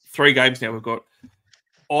 3 games now we've got.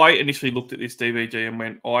 I initially looked at this DVG and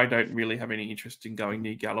went, I don't really have any interest in going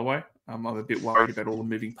near Galloway. I'm a bit worried about all the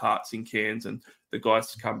moving parts in Cairns and the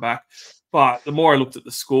guys to come back. But the more I looked at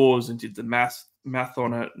the scores and did the math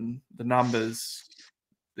on it and the numbers,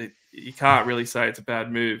 you can't really say it's a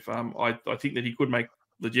bad move. I think that he could make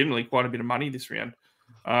legitimately quite a bit of money this round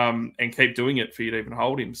and keep doing it for you to even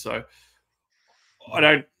hold him. So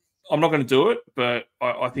I'm not going to do it, but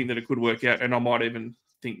I think that it could work out, and I might even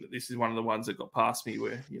think that this is one of the ones that got past me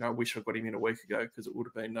where, I wish I got him in a week ago because it would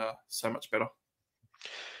have been so much better.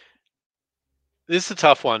 This is a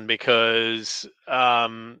tough one because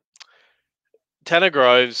Tanner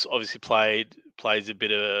Groves obviously plays a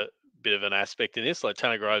bit of an aspect in this. Like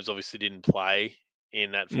Tanner Groves obviously didn't play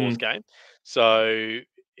in that fourth game, so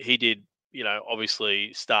he did,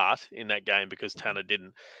 obviously start in that game because Tanner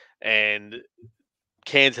didn't, and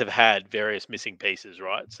Cairns have had various missing pieces,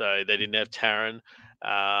 right? So they didn't have Taron,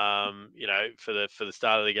 for the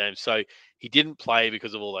start of the game. So he didn't play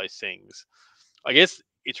because of all those things. I guess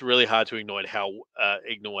it's really hard to ignore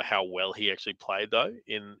how well he actually played though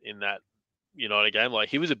in that United game. Like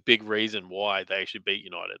he was a big reason why they actually beat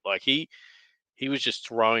United. Like he was just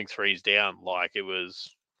throwing threes down like it was.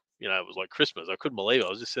 It was like Christmas. I couldn't believe it. I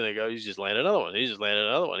was just sitting there he's just landed another one. He just landed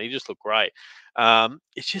another one. He just looked great.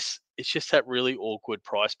 It's just that really awkward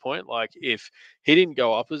price point. Like if he didn't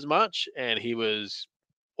go up as much and he was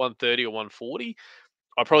 130 or 140,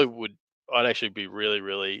 I'd actually be really,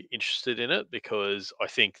 really interested in it because I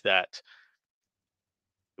think that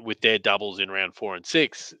with their doubles in round 4 and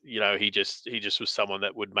 6, he just was someone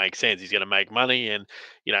that would make sense. He's going to make money, and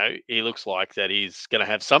he looks like that he's going to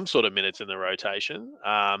have some sort of minutes in the rotation.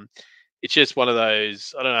 It's just one of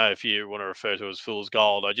those. I don't know if you want to refer to it as fool's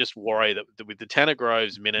gold. I just worry that with the Tanner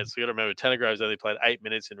Groves minutes, we got to remember Tanner Groves only played 8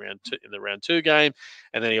 minutes in the round 2 game,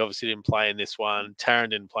 and then he obviously didn't play in this one. Taron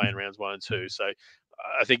didn't play in rounds 1 and 2, so.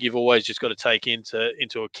 I think you've always just got to take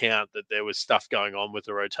into account that there was stuff going on with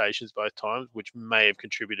the rotations both times, which may have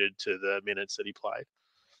contributed to the minutes that he played.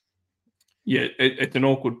 Yeah, it's an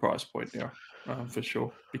awkward price point now, for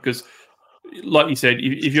sure. Because, like you said,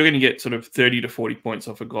 if you're going to get sort of 30 to 40 points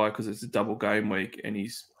off a guy because it's a double game week and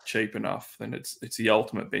he's cheap enough, then it's the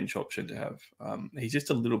ultimate bench option to have. He's just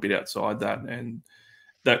a little bit outside that, and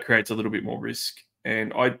that creates a little bit more risk.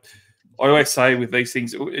 And I always say with these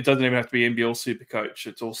things, it doesn't even have to be NBL Supercoach.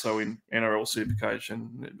 It's also in NRL Supercoach,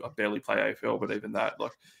 and I barely play AFL, but even that,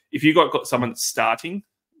 like if you got someone that's starting,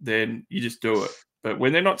 then you just do it. But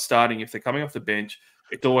when they're not starting, if they're coming off the bench,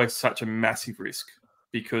 it's always such a massive risk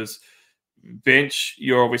because bench,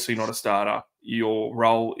 you're obviously not a starter. Your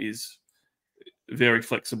role is very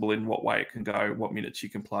flexible in what way it can go, what minutes you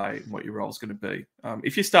can play, and what your role is going to be.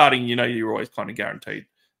 If you're starting, you're always kind of guaranteed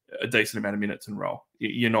a decent amount of minutes and role.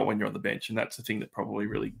 You're not when you're on the bench, and that's the thing that probably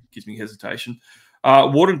really gives me hesitation.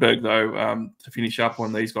 Wardenberg, though, to finish up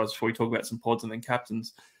on these guys before we talk about some pods and then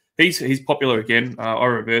captains, he's popular again. I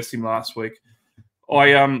reversed him last week.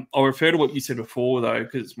 I'll refer to what you said before, though,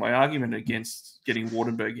 because my argument against getting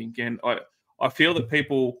Wardenberg again, I feel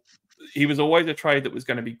that he was always a trade that was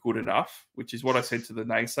going to be good enough, which is what I said to the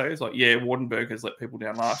naysayers. Like, yeah, Wardenberg has let people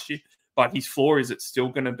down last year, but his floor is it's still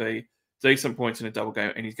going to be decent points in a double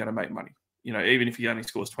game, and he's going to make money. Even if he only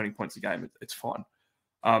scores 20 points a game, it's fine.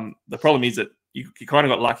 The problem is that you kind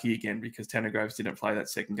of got lucky again because Tanner Groves didn't play that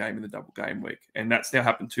second game in the double game week, and that's now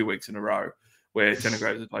happened 2 weeks in a row where Tanner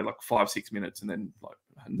Groves has played like 5-6 minutes and then like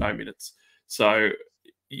no minutes. So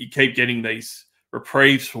you keep getting these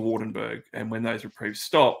reprieves for Wardenberg, and when those reprieves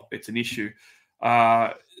stop, it's an issue.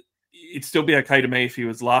 It'd still be okay to me if he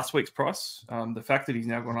was last week's price. The fact that he's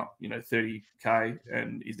now gone up, 30K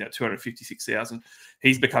and he's now 256,000,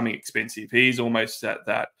 he's becoming expensive. He's almost at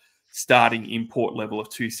that starting import level of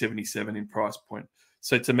 277 in price point.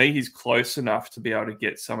 So to me, he's close enough to be able to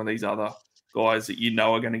get some of these other guys that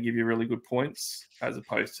are going to give you really good points, as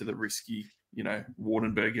opposed to the risky,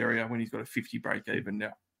 Wardenberg area when he's got a 50 break even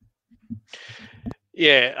now.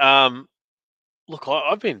 Yeah. Look,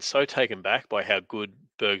 I've been so taken back by how good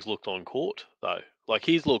Berg's looked on court, though. Like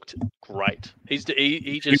he's looked great. He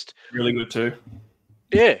just really good too.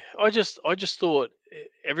 Yeah, I just thought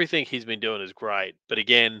everything he's been doing is great. But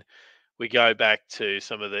again, we go back to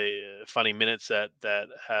some of the funny minutes that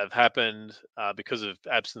have happened because of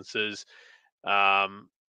absences.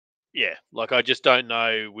 Yeah, like I just don't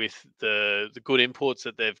know with the good imports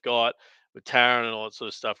that they've got with Taron and all that sort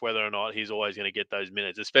of stuff, whether or not he's always going to get those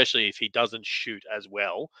minutes, especially if he doesn't shoot as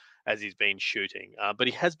well as he's been shooting. But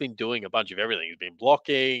he has been doing a bunch of everything. He's been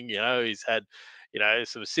blocking, he's had,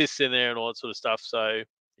 some assists in there and all that sort of stuff. So,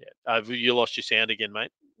 yeah, you lost your sound again,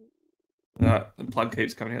 mate. The plug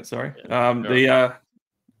keeps coming out, sorry. Yeah.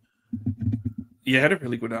 he had a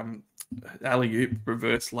really good alley-oop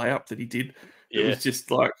reverse layup that he did. It Yeah. was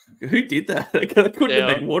just like, who did that? That couldn't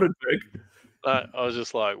have been Waterberg. I was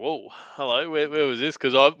just like, whoa, hello, where was this?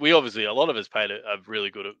 Because we obviously, a lot of us paid a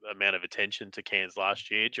really good amount of attention to Cairns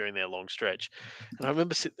last year during their long stretch. And I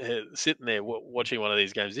remember sitting there watching one of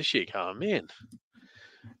these games this year going, man,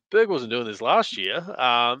 Berg wasn't doing this last year.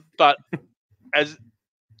 But as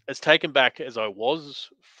taken back as I was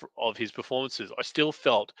of his performances, I still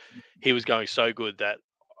felt he was going so good that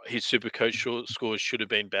his Supercoach scores should have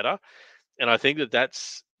been better. And I think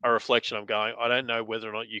that's a reflection. I'm going, I don't know whether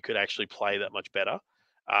or not you could actually play that much better.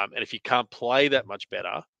 And if you can't play that much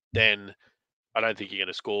better, then I don't think you're going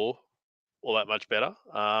to score all that much better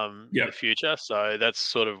in the future. So that's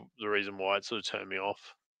sort of the reason why it sort of turned me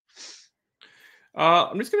off.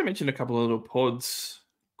 I'm just going to mention a couple of little pods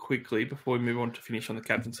quickly before we move on to finish on the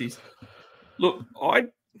captaincies. Look, I'm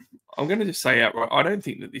going to just say outright, I don't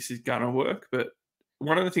think that this is going to work, but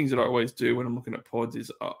one of the things that I always do when I'm looking at pods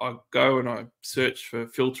is I go and I search for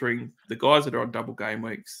filtering the guys that are on double game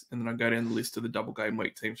weeks, and then I go down the list of the double game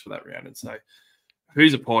week teams for that round and say,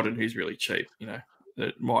 who's a pod and who's really cheap,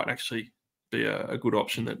 that might actually be a good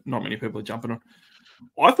option that not many people are jumping on.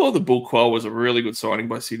 I thought the Bull Quell was a really good signing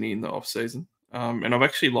by Sydney in the off-season. And I've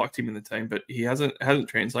actually liked him in the team, but he hasn't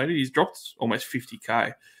translated. He's dropped almost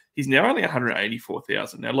 50K. He's now only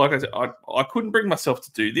 184,000. Now, like I said, I couldn't bring myself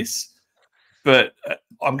to do this, but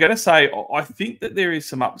I'm going to say I think that there is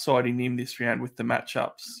some upside in him this round with the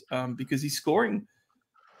matchups because he's scoring.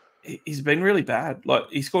 He's been really bad. Like,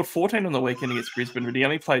 he scored 14 on the weekend against Brisbane, but he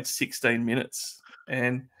only played 16 minutes.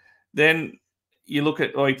 And then you look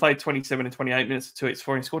at, he played 27 and 28 minutes at 2x4,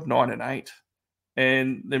 and he scored 9 and 8.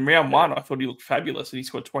 And then round one, I thought he looked fabulous, and he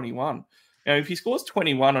scored 21. Now, if he scores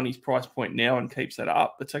 21 on his price point now and keeps that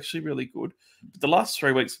up, that's actually really good. But the last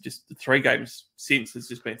 3 weeks, just the 3 games since, has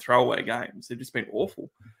just been throwaway games. They've just been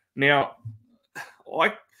awful. Now,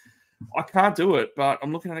 I can't do it, but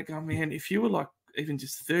I'm looking at it going, man, if you were like even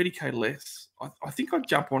just 30K less, I think I'd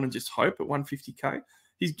jump on and just hope at 150K.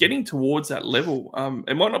 He's getting towards that level.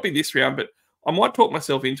 It might not be this round, but I might talk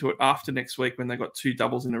myself into it after next week when they got 2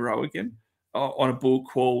 doubles in a row again. On a Bull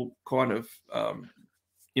Quell kind of,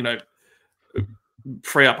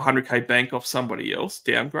 free up 100K bank off somebody else,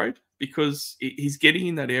 downgrade, because he's getting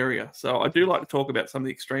in that area. So I do like to talk about some of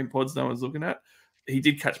the extreme pods no one's looking at. He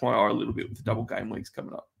did catch my eye a little bit with the double game weeks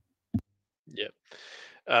coming up. Yeah.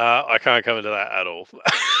 I can't come into that at all.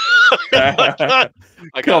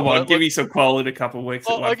 Come on, give me some qual in a couple of weeks.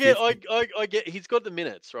 I get. He's got the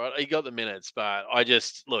minutes, right? He got the minutes, but I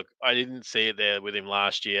didn't see it there with him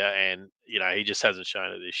last year, and he just hasn't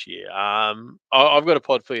shown it this year. I've got a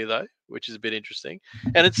pod for you though, which is a bit interesting,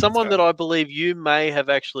 and it's someone that I believe you may have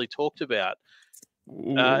actually talked about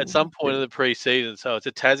at some point in the preseason. So it's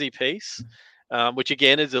a Tassie piece. Which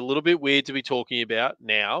again is a little bit weird to be talking about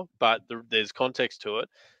now, but there's context to it.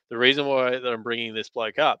 The reason why that I'm bringing this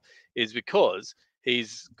bloke up is because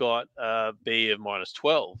he's got a B of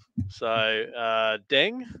 -12. So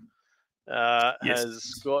Deng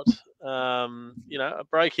has got a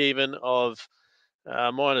break even of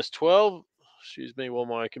 -12. Excuse me while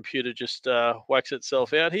my computer just whacks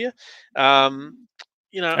itself out here.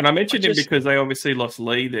 And I mentioned him because they obviously lost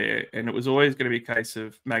Lee there, and it was always going to be a case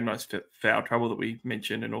of Magnus foul trouble that we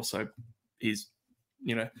mentioned, and also he's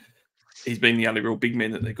been the only real big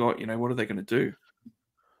man that they got. What are they going to do?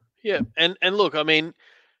 Yeah, and look, I mean,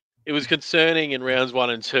 it was concerning in rounds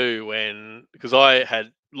 1 and 2 because I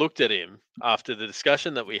had looked at him after the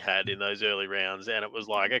discussion that we had in those early rounds, and it was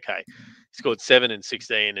like, okay, he scored 7 and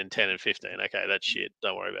 16 and 10 and 15. Okay, that's shit.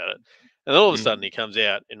 Don't worry about it. And then all of a sudden he comes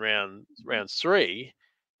out in round 3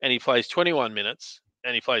 and he plays 21 minutes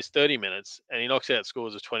and he plays 30 minutes and he knocks out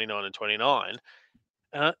scores of 29 and 29.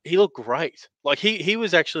 He looked great. Like he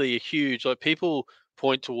was actually a huge, like, people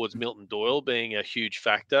point towards Milton Doyle being a huge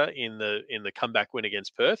factor in the comeback win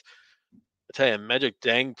against Perth. I tell you, Magic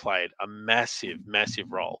Deng played a massive,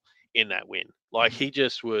 massive role in that win. Like, he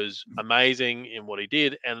just was amazing in what he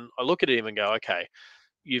did. And I look at him and go, okay,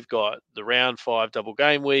 you've got the round 5 double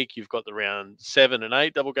game week. You've got the round 7 and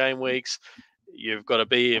 8 double game weeks. You've got a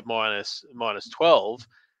B of -12.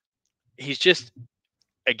 He's just,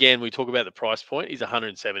 again, we talk about the price point. He's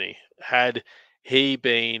 170. Had he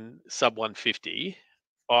been sub 150,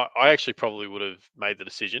 I actually probably would have made the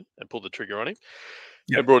decision and pulled the trigger on him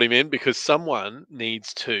and brought him in, because someone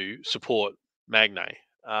needs to support Magnay.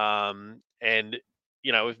 And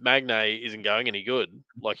if Magnay isn't going any good,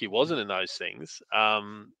 like he wasn't in those things,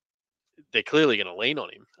 they're clearly going to lean on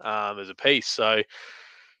him as a piece. So,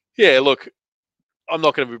 yeah, look, I'm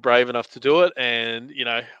not going to be brave enough to do it. And,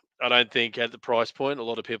 I don't think at the price point a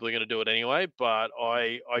lot of people are going to do it anyway. But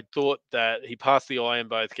I thought that he passed the eye in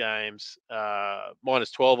both games.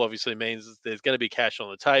 -12 obviously means there's going to be cash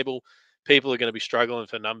on the table. People are going to be struggling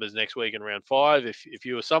for numbers next week in round 5. If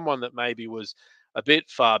you were someone that maybe was a bit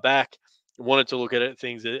far back, wanted to look at it,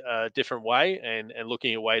 things a different way, and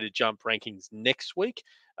looking at a way to jump rankings next week,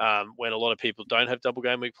 when a lot of people don't have double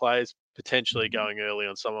game week players, potentially going early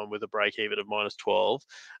on someone with a break even of -12,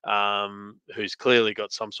 who's clearly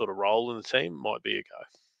got some sort of role in the team, might be a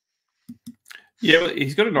go. Yeah,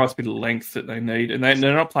 he's got a nice bit of length that they need, and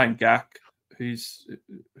they're not playing Gak, who's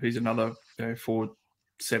another forward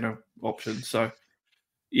centre option. So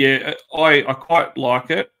yeah, I quite like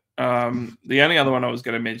it. The only other one I was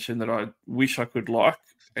going to mention that I wish I could like,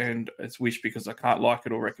 and it's wish because I can't like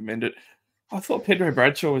it or recommend it. I thought Pedro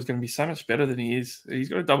Bradshaw was going to be so much better than he is. He's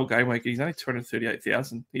got a double game week. He's only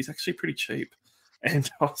 238,000. He's actually pretty cheap. And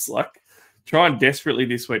I was like trying desperately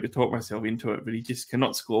this week to talk myself into it, but he just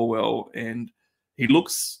cannot score well. And he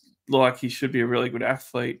looks like he should be a really good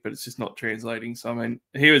athlete, but it's just not translating. So, I mean,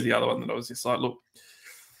 he was the other one that I was just like, look,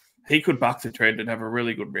 he could buck the trend and have a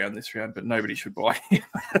really good round this round, but nobody should buy him.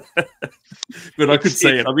 But I could see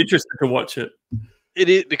it. I'm interested to watch it. It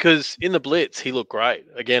is, because in the Blitz he looked great.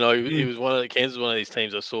 Again, he was Kansas, one of these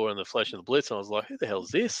teams I saw in the flesh in the Blitz, and I was like, "Who the hell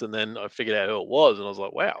is this?" And then I figured out who it was, and I was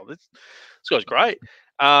like, "Wow, this guy's great."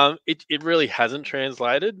 It really hasn't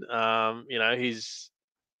translated. He's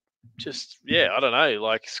just, I don't know,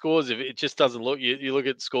 like scores. If it just doesn't look, you look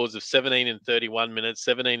at scores of 17 and 31 minutes,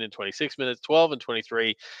 17 and 26 minutes, 12 and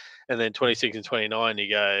 23. And then 26 and 29, you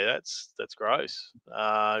go, that's gross,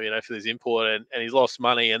 for this import. And he's lost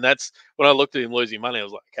money. And that's when I looked at him losing money, I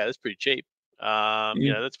was like, okay, that's pretty cheap.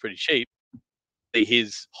 That's pretty cheap.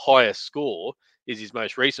 His highest score is his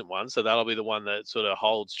most recent one. So that'll be the one that sort of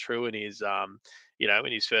holds true in his,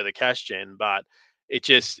 in his further cash gen. But it's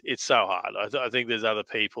so hard. I think there's other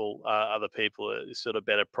people at sort of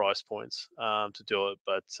better price points to do it.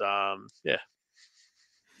 But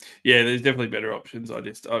Yeah, there's definitely better options.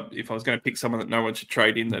 If I was going to pick someone that no one should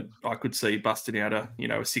trade in, that I could see busting out a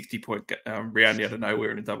 60-point round out of nowhere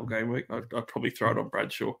in a double game week, I'd probably throw it on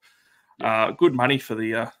Bradshaw. Yeah. Good money for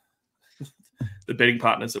the betting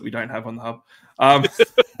partners that we don't have on the hub.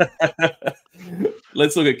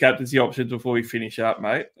 Let's look at captaincy options before we finish up,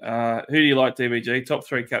 mate. Who do you like, DVG? Top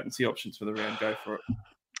 3 captaincy options for the round. Go for it.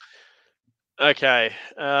 Okay,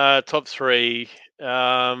 top 3.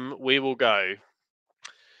 We will go.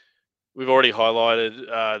 We've already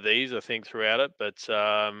highlighted these, I think, throughout it, but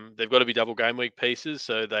they've got to be double game week pieces,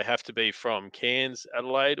 so they have to be from Cairns,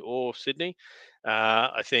 Adelaide, or Sydney.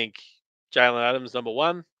 I think Jalen Adams, number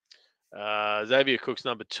 1, Xavier Cook's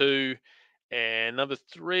number 2, and number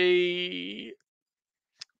 3,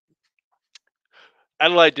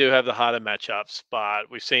 Adelaide do have the harder matchups,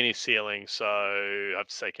 but we've seen his ceiling, so I have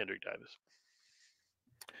to say Kendrick Davis.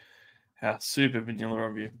 How super vanilla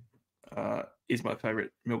of you. Is my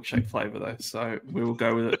favourite milkshake flavour, though, so we will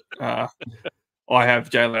go with it. I have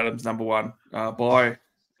Jalen Adams number 1 by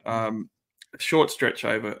a short stretch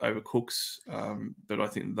over Cooks, but I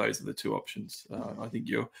think those are the 2 options. I think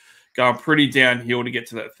you're going pretty downhill to get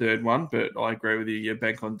to that 3rd one, but I agree with you. You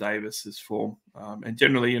bank on Davis's form, and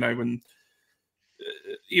generally, when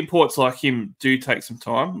imports like him do take some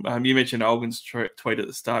time. You mentioned Olgun's tweet at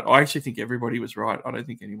the start. I actually think everybody was right. I don't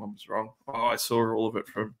think anyone was wrong. I saw all of it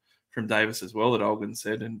from Davis as well that Olgun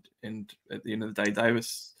said, and at the end of the day,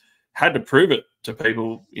 Davis had to prove it to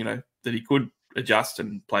people, that he could adjust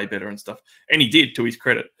and play better and stuff, and he did, to his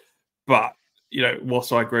credit. But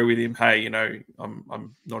whilst I agree with him, hey,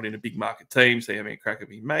 I'm not in a big market team, so having a crack at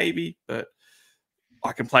me maybe, but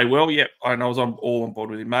I can play well. Yep, and I was all on board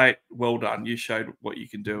with him, mate. Well done. You showed what you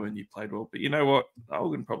can do, and you played well. But you know what?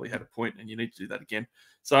 Olgun probably had a point, and you need to do that again.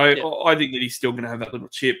 So I think that he's still going to have that little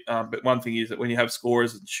chip. But one thing is that when you have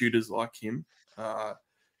scorers and shooters like him,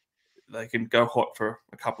 they can go hot for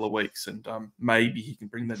a couple of weeks, and maybe he can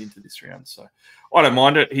bring that into this round. So I don't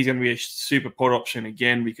mind it. He's going to be a super pod option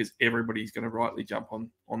again because everybody's going to rightly jump on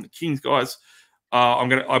the Kings guys.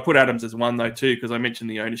 I put Adams as 1 though too because I mentioned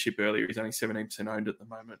the ownership earlier. He's only 17% owned at the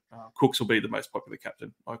moment. Cooks will be the most popular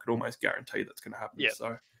captain. I could almost guarantee that's going to happen. Yep.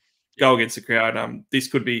 So go against the crowd. This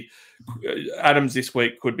could be Adams this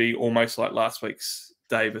week could be almost like last week's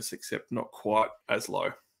Davis, except not quite as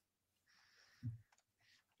low.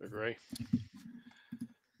 Agree.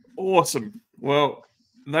 Awesome. Well,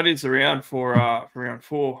 that is the round for round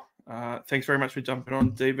 4. Thanks very much for jumping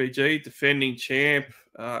on, DVG, defending champ,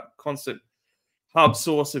 constant hub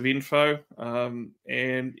source of info.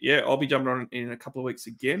 And I'll be jumping on in a couple of weeks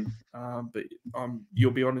again. But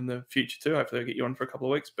you'll be on in the future too. Hopefully I'll get you on for a couple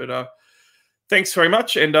of weeks. But Thanks very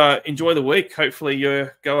much, and enjoy the week. Hopefully you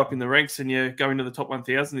go up in the ranks and you go into the top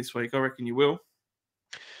 1,000 this week. I reckon you will.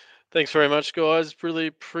 Thanks very much, guys. Really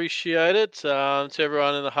appreciate it. To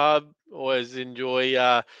everyone in the hub, always enjoy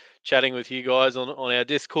chatting with you guys on our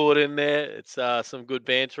Discord in there. It's some good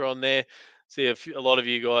banter on there. See if a lot of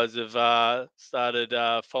you guys have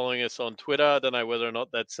started following us on Twitter. I don't know whether or not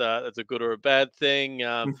that's a good or a bad thing.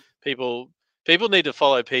 People need to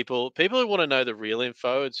follow people. People who want to know the real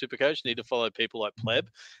info in Supercoach need to follow people like Pleb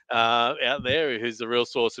out there, who's the real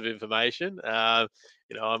source of information.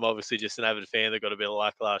 I'm obviously just an avid fan that got a bit of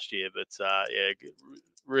luck last year, but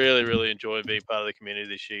really, really enjoying being part of the community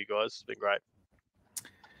this year, guys. It's been great.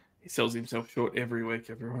 He sells himself short every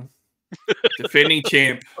week, everyone. Defending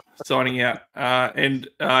champ, signing out. And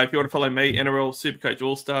if you want to follow me, NRL Supercoach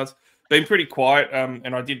All Stars, been pretty quiet.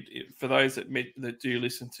 And I did, for those that do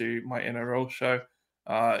listen to my NRL show,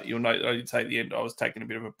 you'll know I did say at the end I was taking a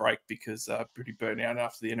bit of a break because pretty burnt out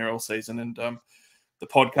after the NRL season and the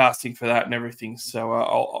podcasting for that and everything. So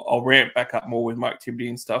I'll ramp back up more with my activity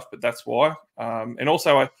and stuff, but that's why. And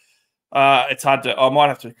also it's hard to, I might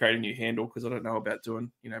have to create a new handle because I don't know about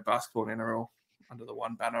doing, basketball and NRL under the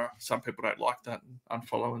one banner. Some people don't like that and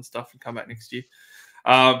unfollow and stuff and come back next year.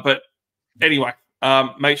 But anyway,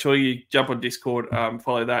 make sure you jump on Discord,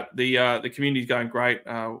 follow that. The community's going great.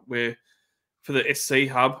 We're for the SC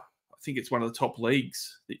hub. I think it's one of the top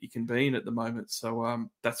leagues that you can be in at the moment. So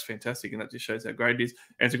that's fantastic. And that just shows how great it is.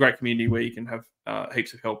 And it's a great community where you can have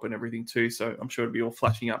heaps of help and everything too. So I'm sure it'll be all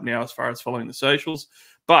flashing up now as far as following the socials.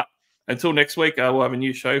 But until next week, we'll have a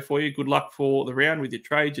new show for you. Good luck for the round with your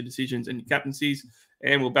trades, your decisions, and your captaincies.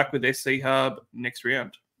 And we're back with SC Hub next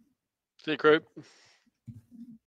round. See you, crew.